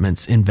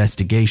department's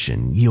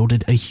investigation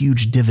yielded a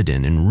huge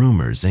dividend in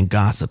rumors and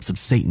gossips of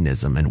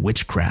Satanism and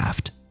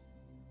witchcraft.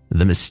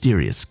 The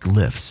mysterious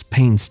glyphs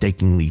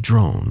painstakingly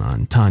drawn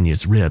on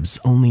Tanya's ribs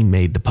only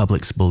made the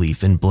public's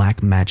belief in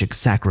black magic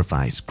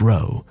sacrifice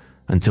grow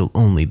until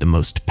only the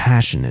most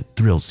passionate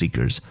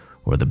thrill-seekers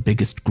or the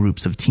biggest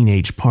groups of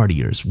teenage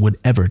partiers would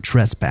ever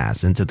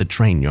trespass into the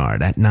train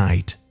yard at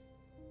night.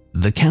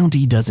 The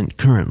county doesn't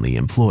currently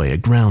employ a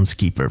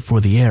groundskeeper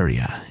for the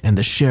area, and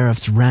the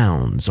sheriff's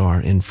rounds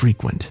are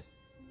infrequent.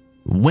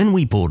 When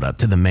we pulled up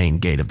to the main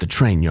gate of the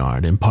train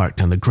yard and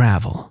parked on the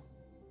gravel,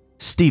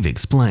 Steve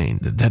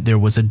explained that there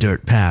was a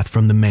dirt path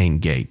from the main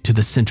gate to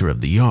the center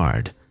of the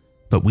yard,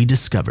 but we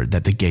discovered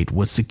that the gate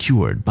was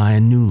secured by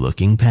a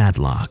new-looking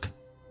padlock.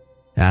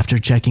 After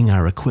checking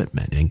our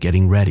equipment and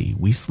getting ready,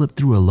 we slipped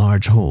through a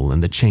large hole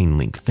in the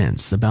chain-link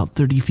fence about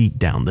 30 feet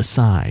down the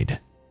side.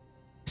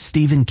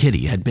 Steve and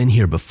Kitty had been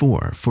here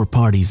before for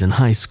parties in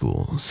high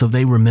school, so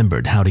they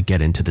remembered how to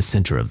get into the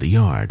center of the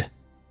yard.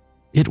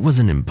 It was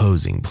an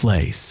imposing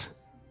place.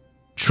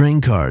 Train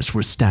cars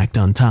were stacked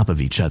on top of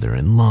each other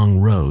in long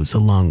rows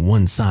along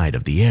one side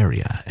of the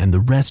area, and the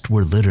rest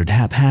were littered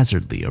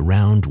haphazardly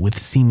around with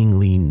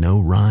seemingly no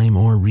rhyme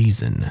or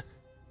reason.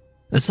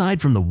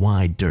 Aside from the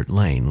wide dirt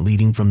lane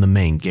leading from the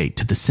main gate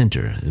to the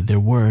center, there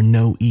were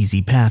no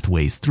easy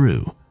pathways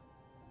through.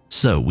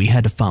 So we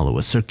had to follow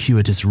a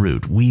circuitous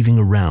route weaving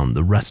around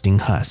the rusting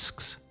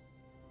husks.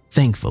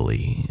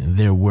 Thankfully,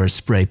 there were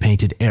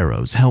spray-painted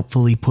arrows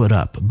helpfully put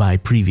up by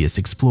previous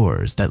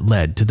explorers that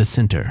led to the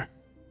center.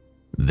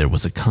 There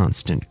was a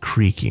constant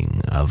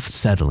creaking of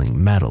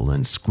settling metal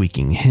and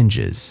squeaking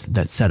hinges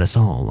that set us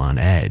all on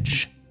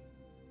edge.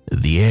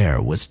 The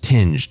air was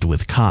tinged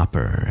with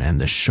copper and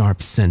the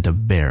sharp scent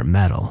of bare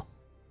metal.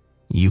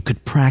 You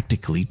could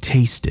practically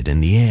taste it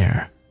in the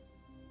air.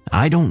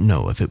 I don't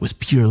know if it was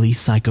purely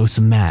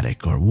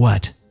psychosomatic or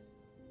what,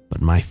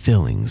 but my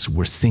feelings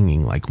were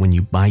singing like when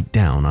you bite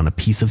down on a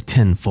piece of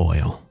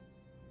tinfoil.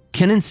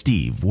 Ken and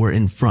Steve were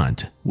in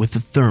front with the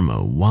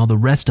thermo while the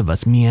rest of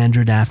us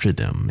meandered after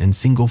them in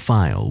single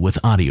file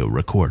with audio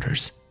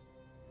recorders.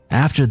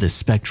 After the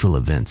spectral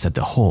events at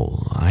the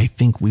hole, I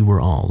think we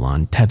were all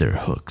on tether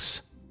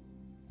hooks.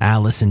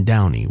 Alice and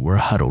Downey were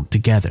huddled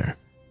together.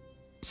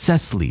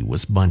 Cecily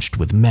was bunched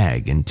with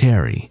Meg and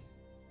Terry.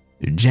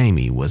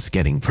 Jamie was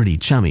getting pretty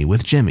chummy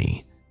with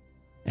Jimmy.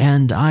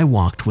 And I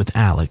walked with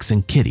Alex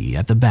and Kitty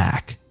at the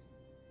back.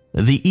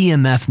 The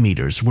EMF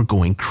meters were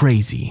going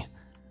crazy,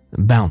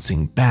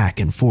 bouncing back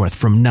and forth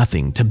from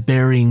nothing to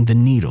burying the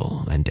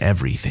needle and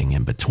everything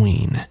in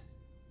between.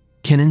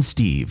 Ken and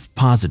Steve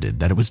posited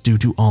that it was due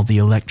to all the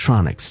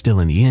electronics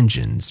still in the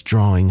engines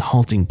drawing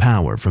halting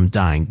power from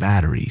dying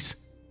batteries.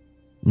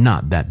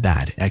 Not that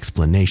that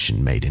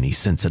explanation made any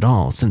sense at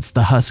all, since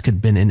the husk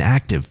had been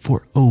inactive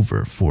for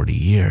over 40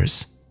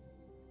 years.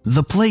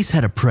 The place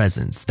had a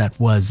presence that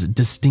was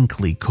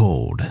distinctly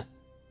cold.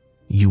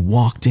 You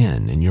walked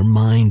in and your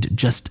mind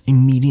just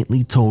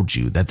immediately told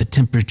you that the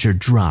temperature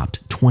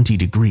dropped 20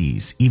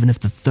 degrees even if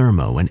the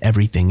thermo and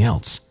everything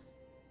else,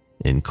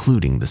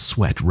 including the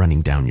sweat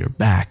running down your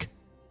back,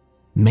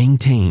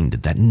 maintained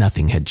that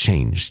nothing had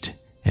changed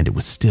and it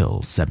was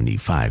still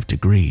 75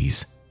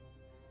 degrees.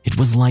 It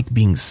was like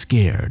being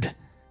scared,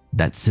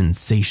 that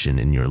sensation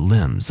in your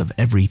limbs of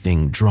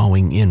everything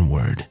drawing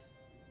inward,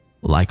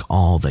 like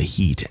all the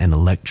heat and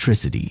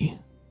electricity,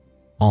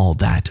 all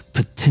that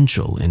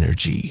potential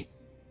energy,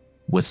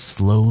 was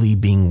slowly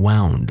being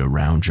wound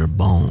around your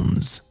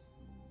bones.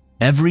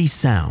 Every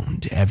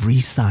sound, every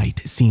sight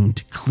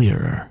seemed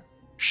clearer,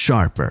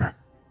 sharper.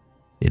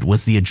 It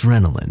was the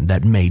adrenaline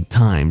that made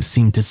time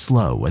seem to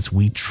slow as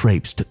we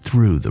traipsed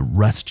through the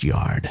rust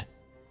yard.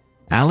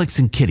 Alex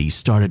and Kitty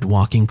started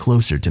walking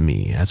closer to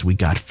me as we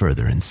got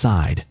further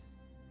inside.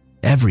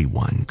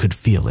 Everyone could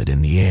feel it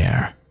in the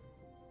air.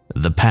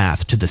 The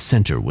path to the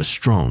center was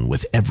strewn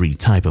with every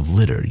type of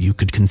litter you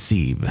could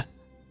conceive.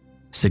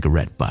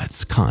 Cigarette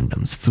butts,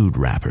 condoms, food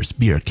wrappers,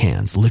 beer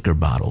cans, liquor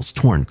bottles,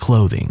 torn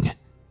clothing.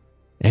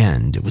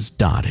 And it was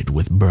dotted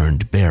with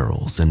burned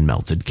barrels and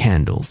melted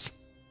candles.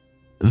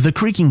 The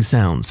creaking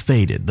sounds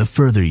faded the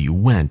further you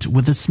went,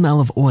 with the smell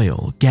of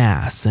oil,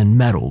 gas, and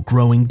metal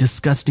growing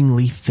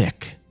disgustingly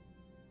thick.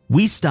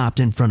 We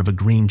stopped in front of a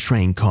green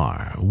train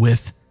car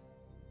with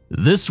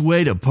 "This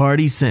way to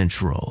Party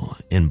Central"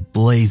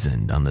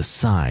 emblazoned on the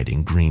side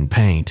in green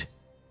paint.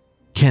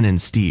 Ken and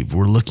Steve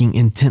were looking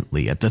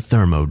intently at the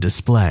thermo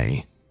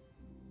display.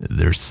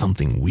 "There's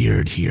something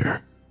weird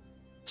here.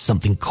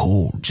 Something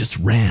cold just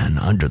ran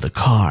under the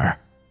car."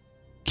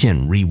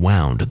 Ken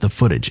rewound the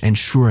footage and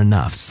sure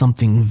enough,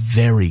 something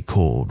very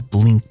cold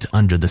blinked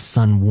under the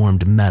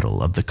sun-warmed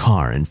metal of the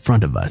car in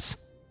front of us.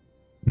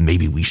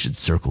 "Maybe we should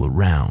circle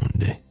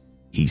around,"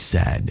 he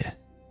said.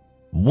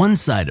 One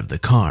side of the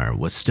car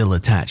was still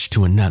attached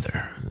to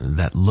another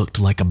that looked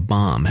like a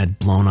bomb had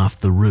blown off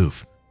the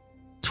roof.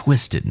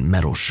 Twisted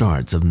metal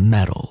shards of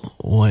metal,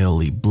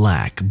 oily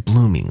black,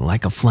 blooming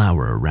like a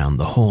flower around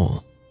the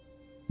hole.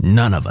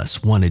 None of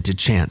us wanted to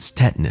chance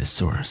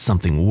tetanus or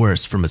something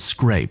worse from a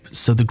scrape,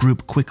 so the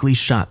group quickly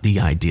shot the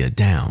idea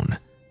down.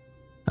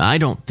 I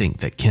don't think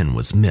that Ken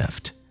was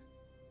miffed.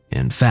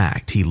 In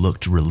fact, he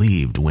looked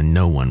relieved when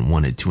no one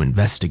wanted to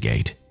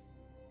investigate.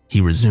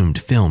 He resumed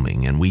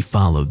filming and we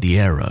followed the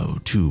arrow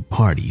to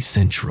Party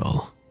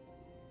Central.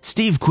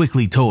 Steve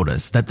quickly told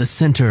us that the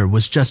center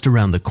was just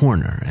around the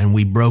corner and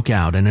we broke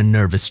out in a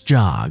nervous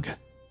jog.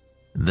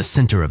 The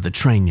center of the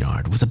train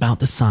yard was about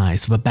the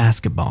size of a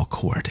basketball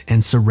court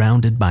and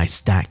surrounded by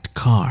stacked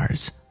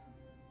cars.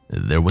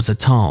 There was a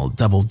tall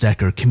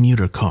double-decker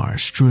commuter car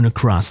strewn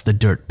across the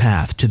dirt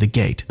path to the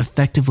gate,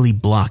 effectively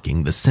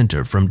blocking the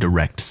center from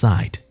direct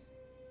sight.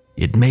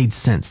 It made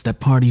sense that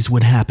parties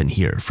would happen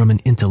here from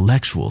an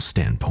intellectual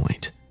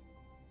standpoint.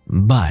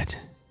 But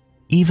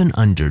even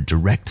under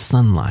direct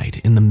sunlight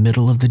in the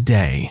middle of the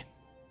day,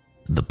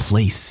 the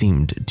place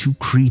seemed too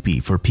creepy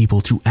for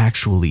people to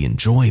actually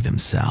enjoy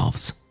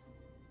themselves.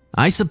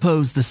 I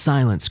suppose the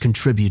silence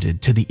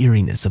contributed to the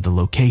eeriness of the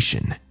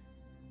location.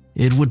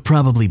 It would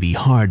probably be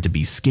hard to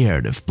be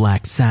scared if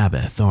Black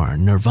Sabbath or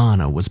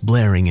Nirvana was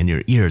blaring in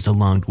your ears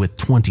along with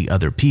 20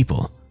 other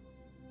people.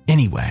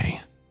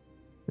 Anyway,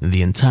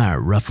 the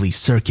entire roughly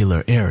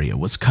circular area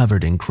was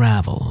covered in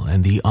gravel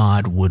and the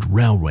odd wood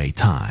railway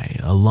tie,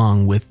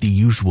 along with the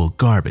usual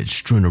garbage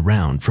strewn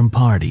around from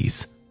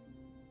parties.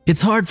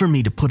 It's hard for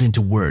me to put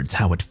into words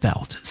how it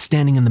felt,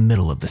 standing in the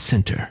middle of the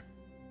center.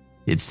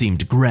 It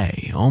seemed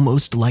gray,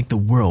 almost like the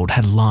world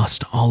had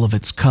lost all of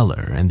its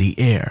color and the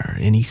air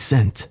any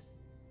scent.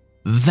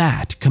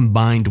 That,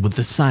 combined with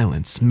the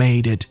silence,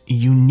 made it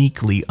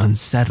uniquely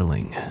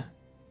unsettling.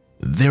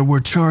 There were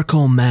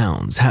charcoal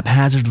mounds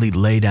haphazardly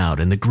laid out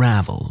in the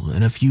gravel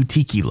and a few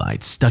tiki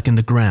lights stuck in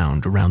the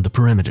ground around the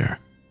perimeter.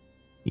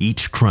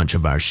 Each crunch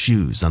of our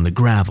shoes on the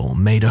gravel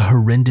made a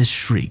horrendous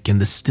shriek in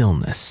the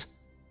stillness.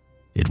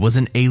 It was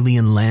an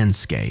alien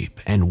landscape,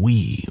 and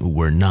we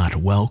were not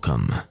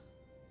welcome.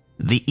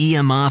 "The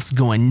EMF's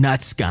going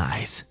nuts,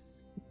 guys,"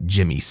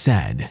 Jimmy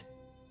said.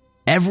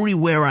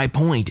 "Everywhere I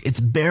point, it's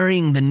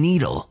burying the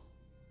needle."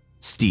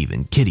 Steve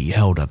and Kitty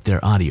held up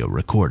their audio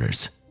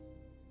recorders.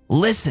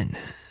 "Listen,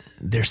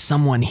 there's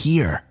someone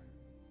here."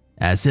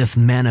 As if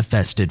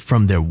manifested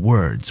from their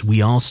words,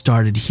 we all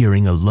started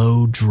hearing a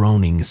low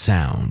droning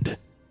sound.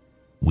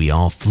 We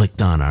all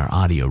flicked on our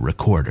audio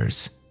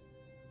recorders.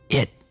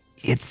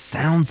 It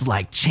sounds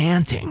like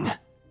chanting."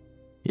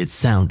 It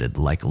sounded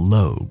like a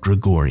low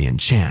Gregorian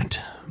chant,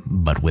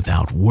 but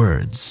without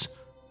words.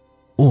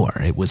 Or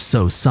it was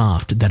so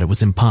soft that it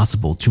was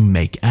impossible to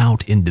make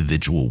out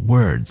individual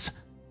words.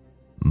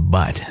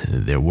 But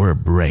there were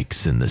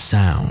breaks in the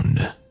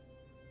sound.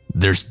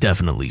 "There's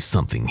definitely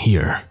something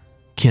here,"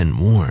 Ken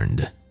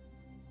warned.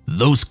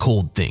 "Those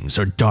cold things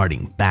are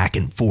darting back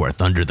and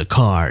forth under the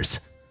cars.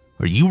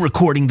 Are you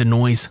recording the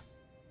noise?"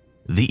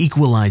 "The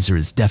equalizer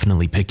is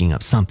definitely picking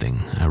up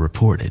something," I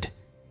reported.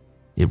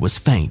 It was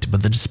faint,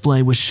 but the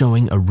display was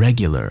showing a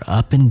regular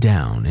up and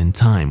down in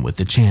time with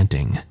the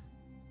chanting.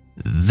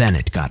 Then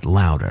it got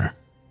louder.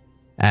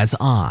 As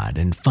odd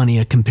and funny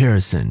a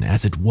comparison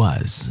as it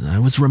was, I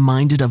was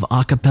reminded of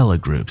a cappella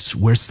groups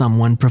where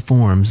someone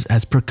performs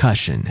as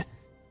percussion.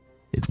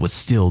 It was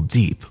still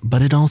deep,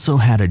 but it also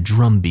had a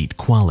drumbeat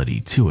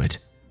quality to it.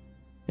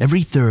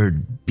 Every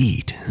third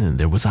beat,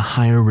 there was a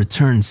higher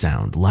return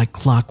sound like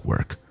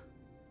clockwork,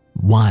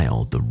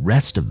 while the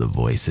rest of the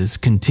voices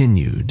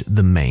continued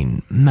the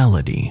main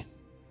melody.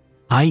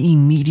 I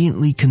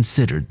immediately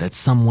considered that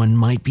someone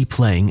might be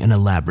playing an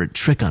elaborate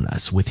trick on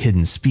us with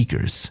hidden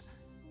speakers,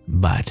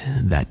 but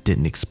that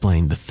didn't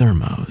explain the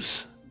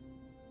thermos.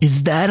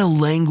 "Is that a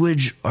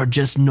language or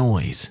just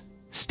noise?"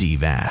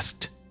 Steve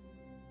asked.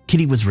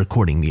 Kitty was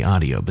recording the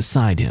audio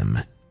beside him.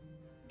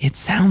 "It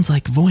sounds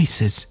like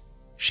voices,"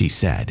 she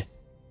said.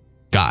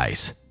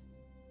 "Guys."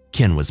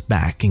 Ken was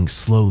backing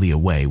slowly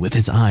away with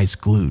his eyes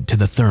glued to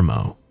the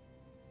thermo.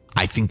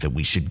 "I think that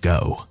we should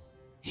go,"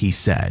 he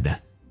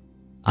said.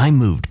 I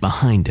moved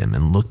behind him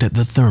and looked at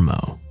the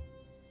thermo.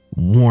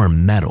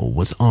 Warm metal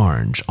was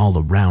orange all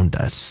around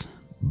us,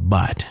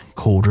 but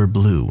colder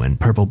blue and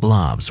purple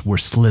blobs were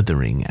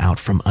slithering out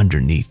from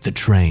underneath the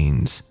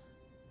trains.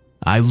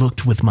 I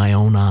looked with my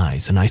own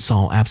eyes and I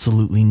saw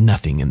absolutely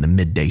nothing in the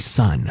midday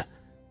sun,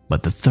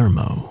 but the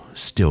thermo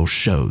still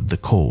showed the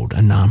cold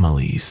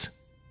anomalies.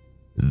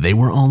 They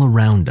were all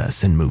around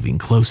us and moving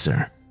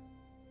closer.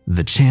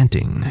 The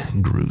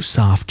chanting grew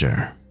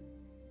softer.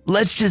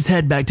 "Let's just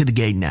head back to the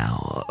gate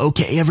now,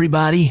 okay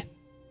everybody?"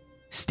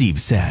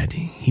 Steve said.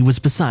 He was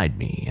beside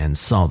me and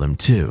saw them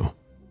too.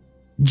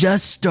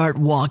 "Just start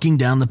walking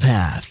down the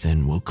path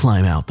and we'll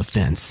climb out the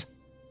fence."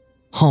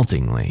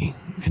 Haltingly,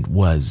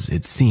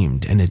 it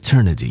seemed, an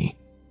eternity.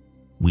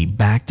 We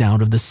backed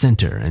out of the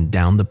center and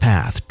down the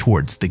path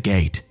towards the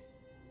gate.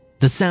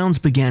 The sounds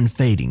began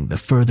fading the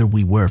further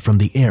we were from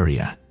the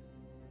area,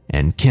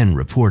 and Ken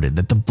reported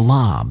that the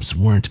blobs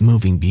weren't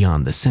moving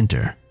beyond the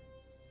center.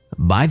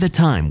 By the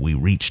time we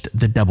reached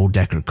the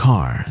double-decker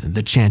car,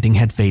 the chanting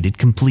had faded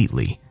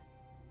completely,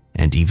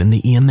 and even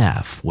the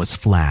EMF was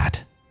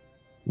flat.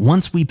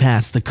 Once we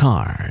passed the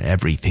car,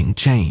 everything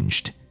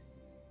changed.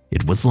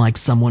 It was like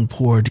someone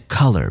poured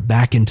color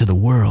back into the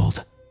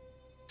world.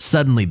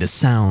 Suddenly, the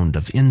sound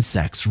of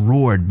insects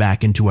roared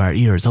back into our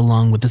ears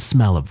along with the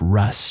smell of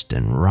rust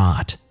and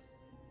rot.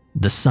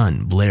 The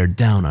sun blared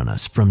down on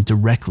us from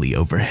directly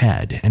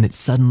overhead, and it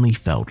suddenly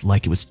felt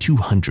like it was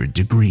 200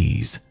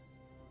 degrees.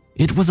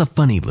 It was a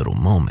funny little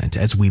moment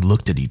as we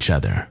looked at each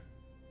other,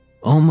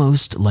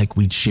 almost like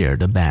we'd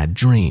shared a bad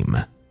dream.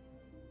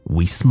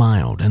 We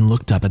smiled and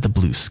looked up at the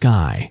blue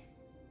sky.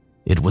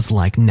 It was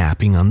like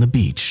napping on the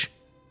beach.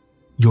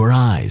 Your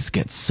eyes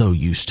get so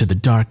used to the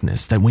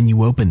darkness that when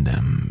you open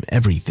them,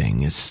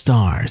 everything is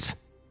stars.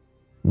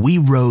 We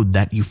rode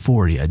that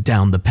euphoria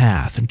down the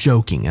path,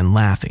 joking and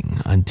laughing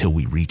until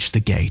we reached the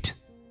gate.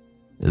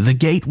 The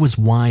gate was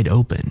wide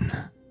open.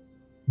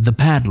 The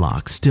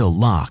padlock, still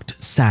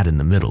locked, sat in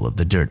the middle of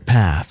the dirt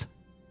path.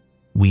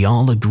 We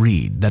all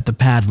agreed that the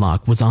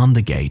padlock was on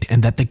the gate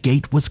and that the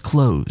gate was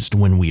closed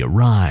when we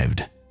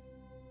arrived.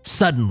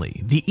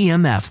 Suddenly, the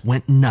EMF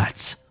went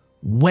nuts,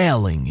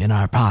 wailing in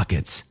our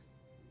pockets.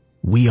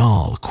 We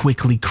all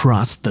quickly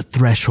crossed the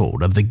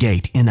threshold of the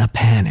gate in a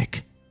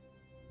panic.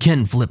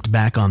 Ken flipped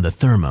back on the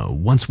thermo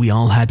once we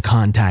all had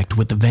contact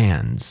with the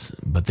vans,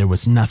 but there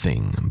was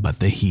nothing but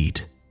the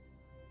heat.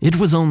 It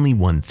was only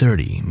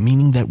 1:30,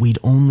 meaning that we'd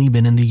only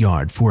been in the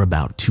yard for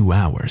about 2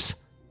 hours.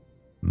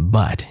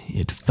 But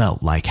it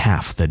felt like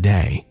half the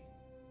day.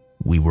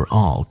 We were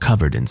all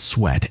covered in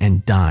sweat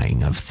and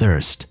dying of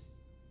thirst.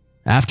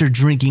 After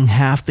drinking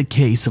half the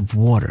case of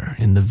water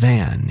in the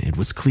van, it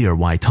was clear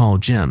why Tall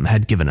Jim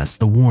had given us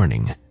the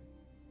warning.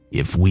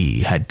 If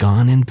we had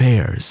gone in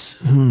pairs,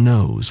 who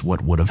knows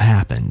what would have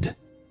happened.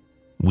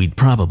 We'd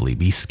probably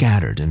be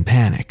scattered in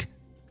panic,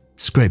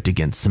 scraped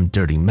against some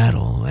dirty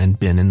metal, and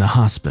been in the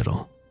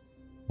hospital.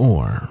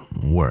 or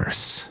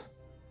worse.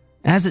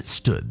 As it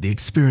stood, the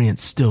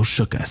experience still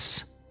shook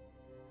us.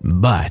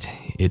 But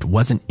it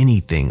wasn't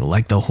anything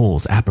like the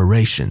hole's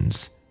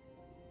apparitions,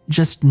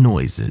 just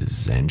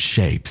noises and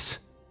shapes.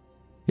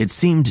 It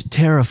seemed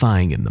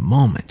terrifying in the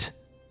moment,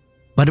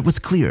 but it was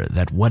clear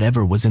that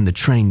whatever was in the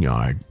train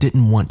yard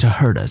didn't want to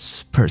hurt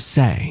us per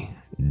se,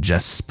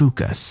 just spook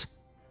us.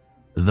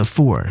 The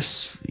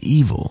force,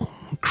 evil,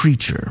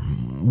 creature,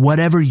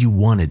 whatever you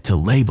wanted to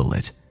label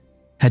it,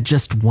 had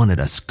just wanted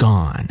us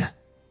gone.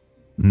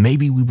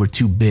 Maybe we were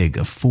too big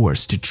a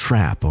force to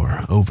trap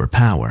or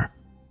overpower.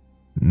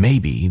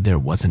 Maybe there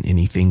wasn't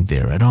anything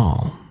there at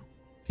all.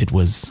 It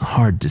was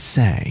hard to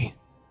say.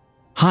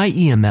 High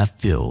EMF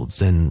fields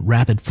and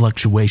rapid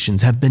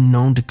fluctuations have been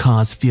known to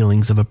cause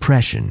feelings of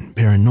oppression,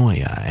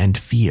 paranoia, and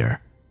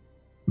fear.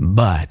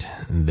 But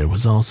there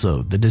was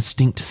also the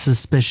distinct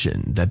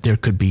suspicion that there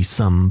could be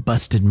some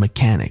busted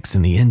mechanics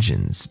in the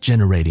engines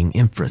generating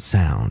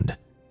infrasound.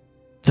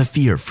 The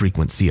fear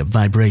frequency of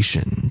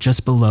vibration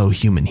just below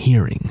human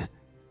hearing.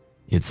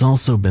 It's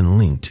also been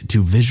linked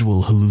to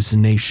visual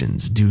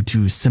hallucinations due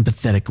to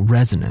sympathetic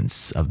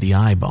resonance of the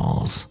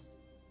eyeballs.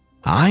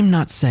 I'm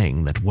not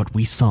saying that what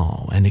we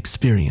saw and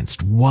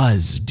experienced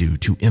was due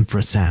to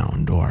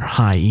infrasound or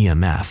high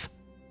EMF.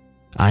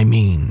 I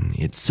mean,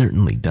 it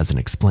certainly doesn't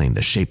explain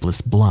the shapeless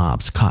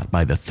blobs caught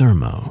by the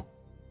thermo.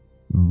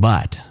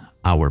 But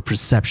our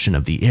perception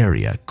of the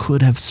area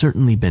could have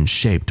certainly been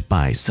shaped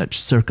by such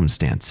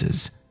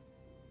circumstances.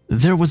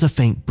 There was a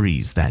faint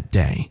breeze that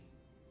day,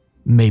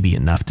 maybe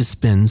enough to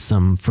spin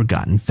some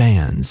forgotten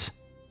fans.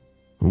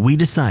 We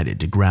decided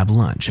to grab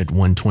lunch at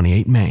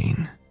 128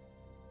 Main,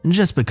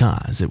 just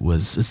because it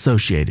was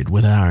associated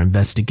with our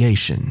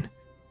investigation.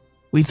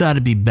 We thought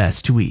it'd be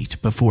best to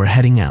eat before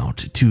heading out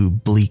to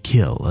Bleak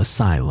Hill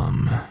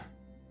Asylum.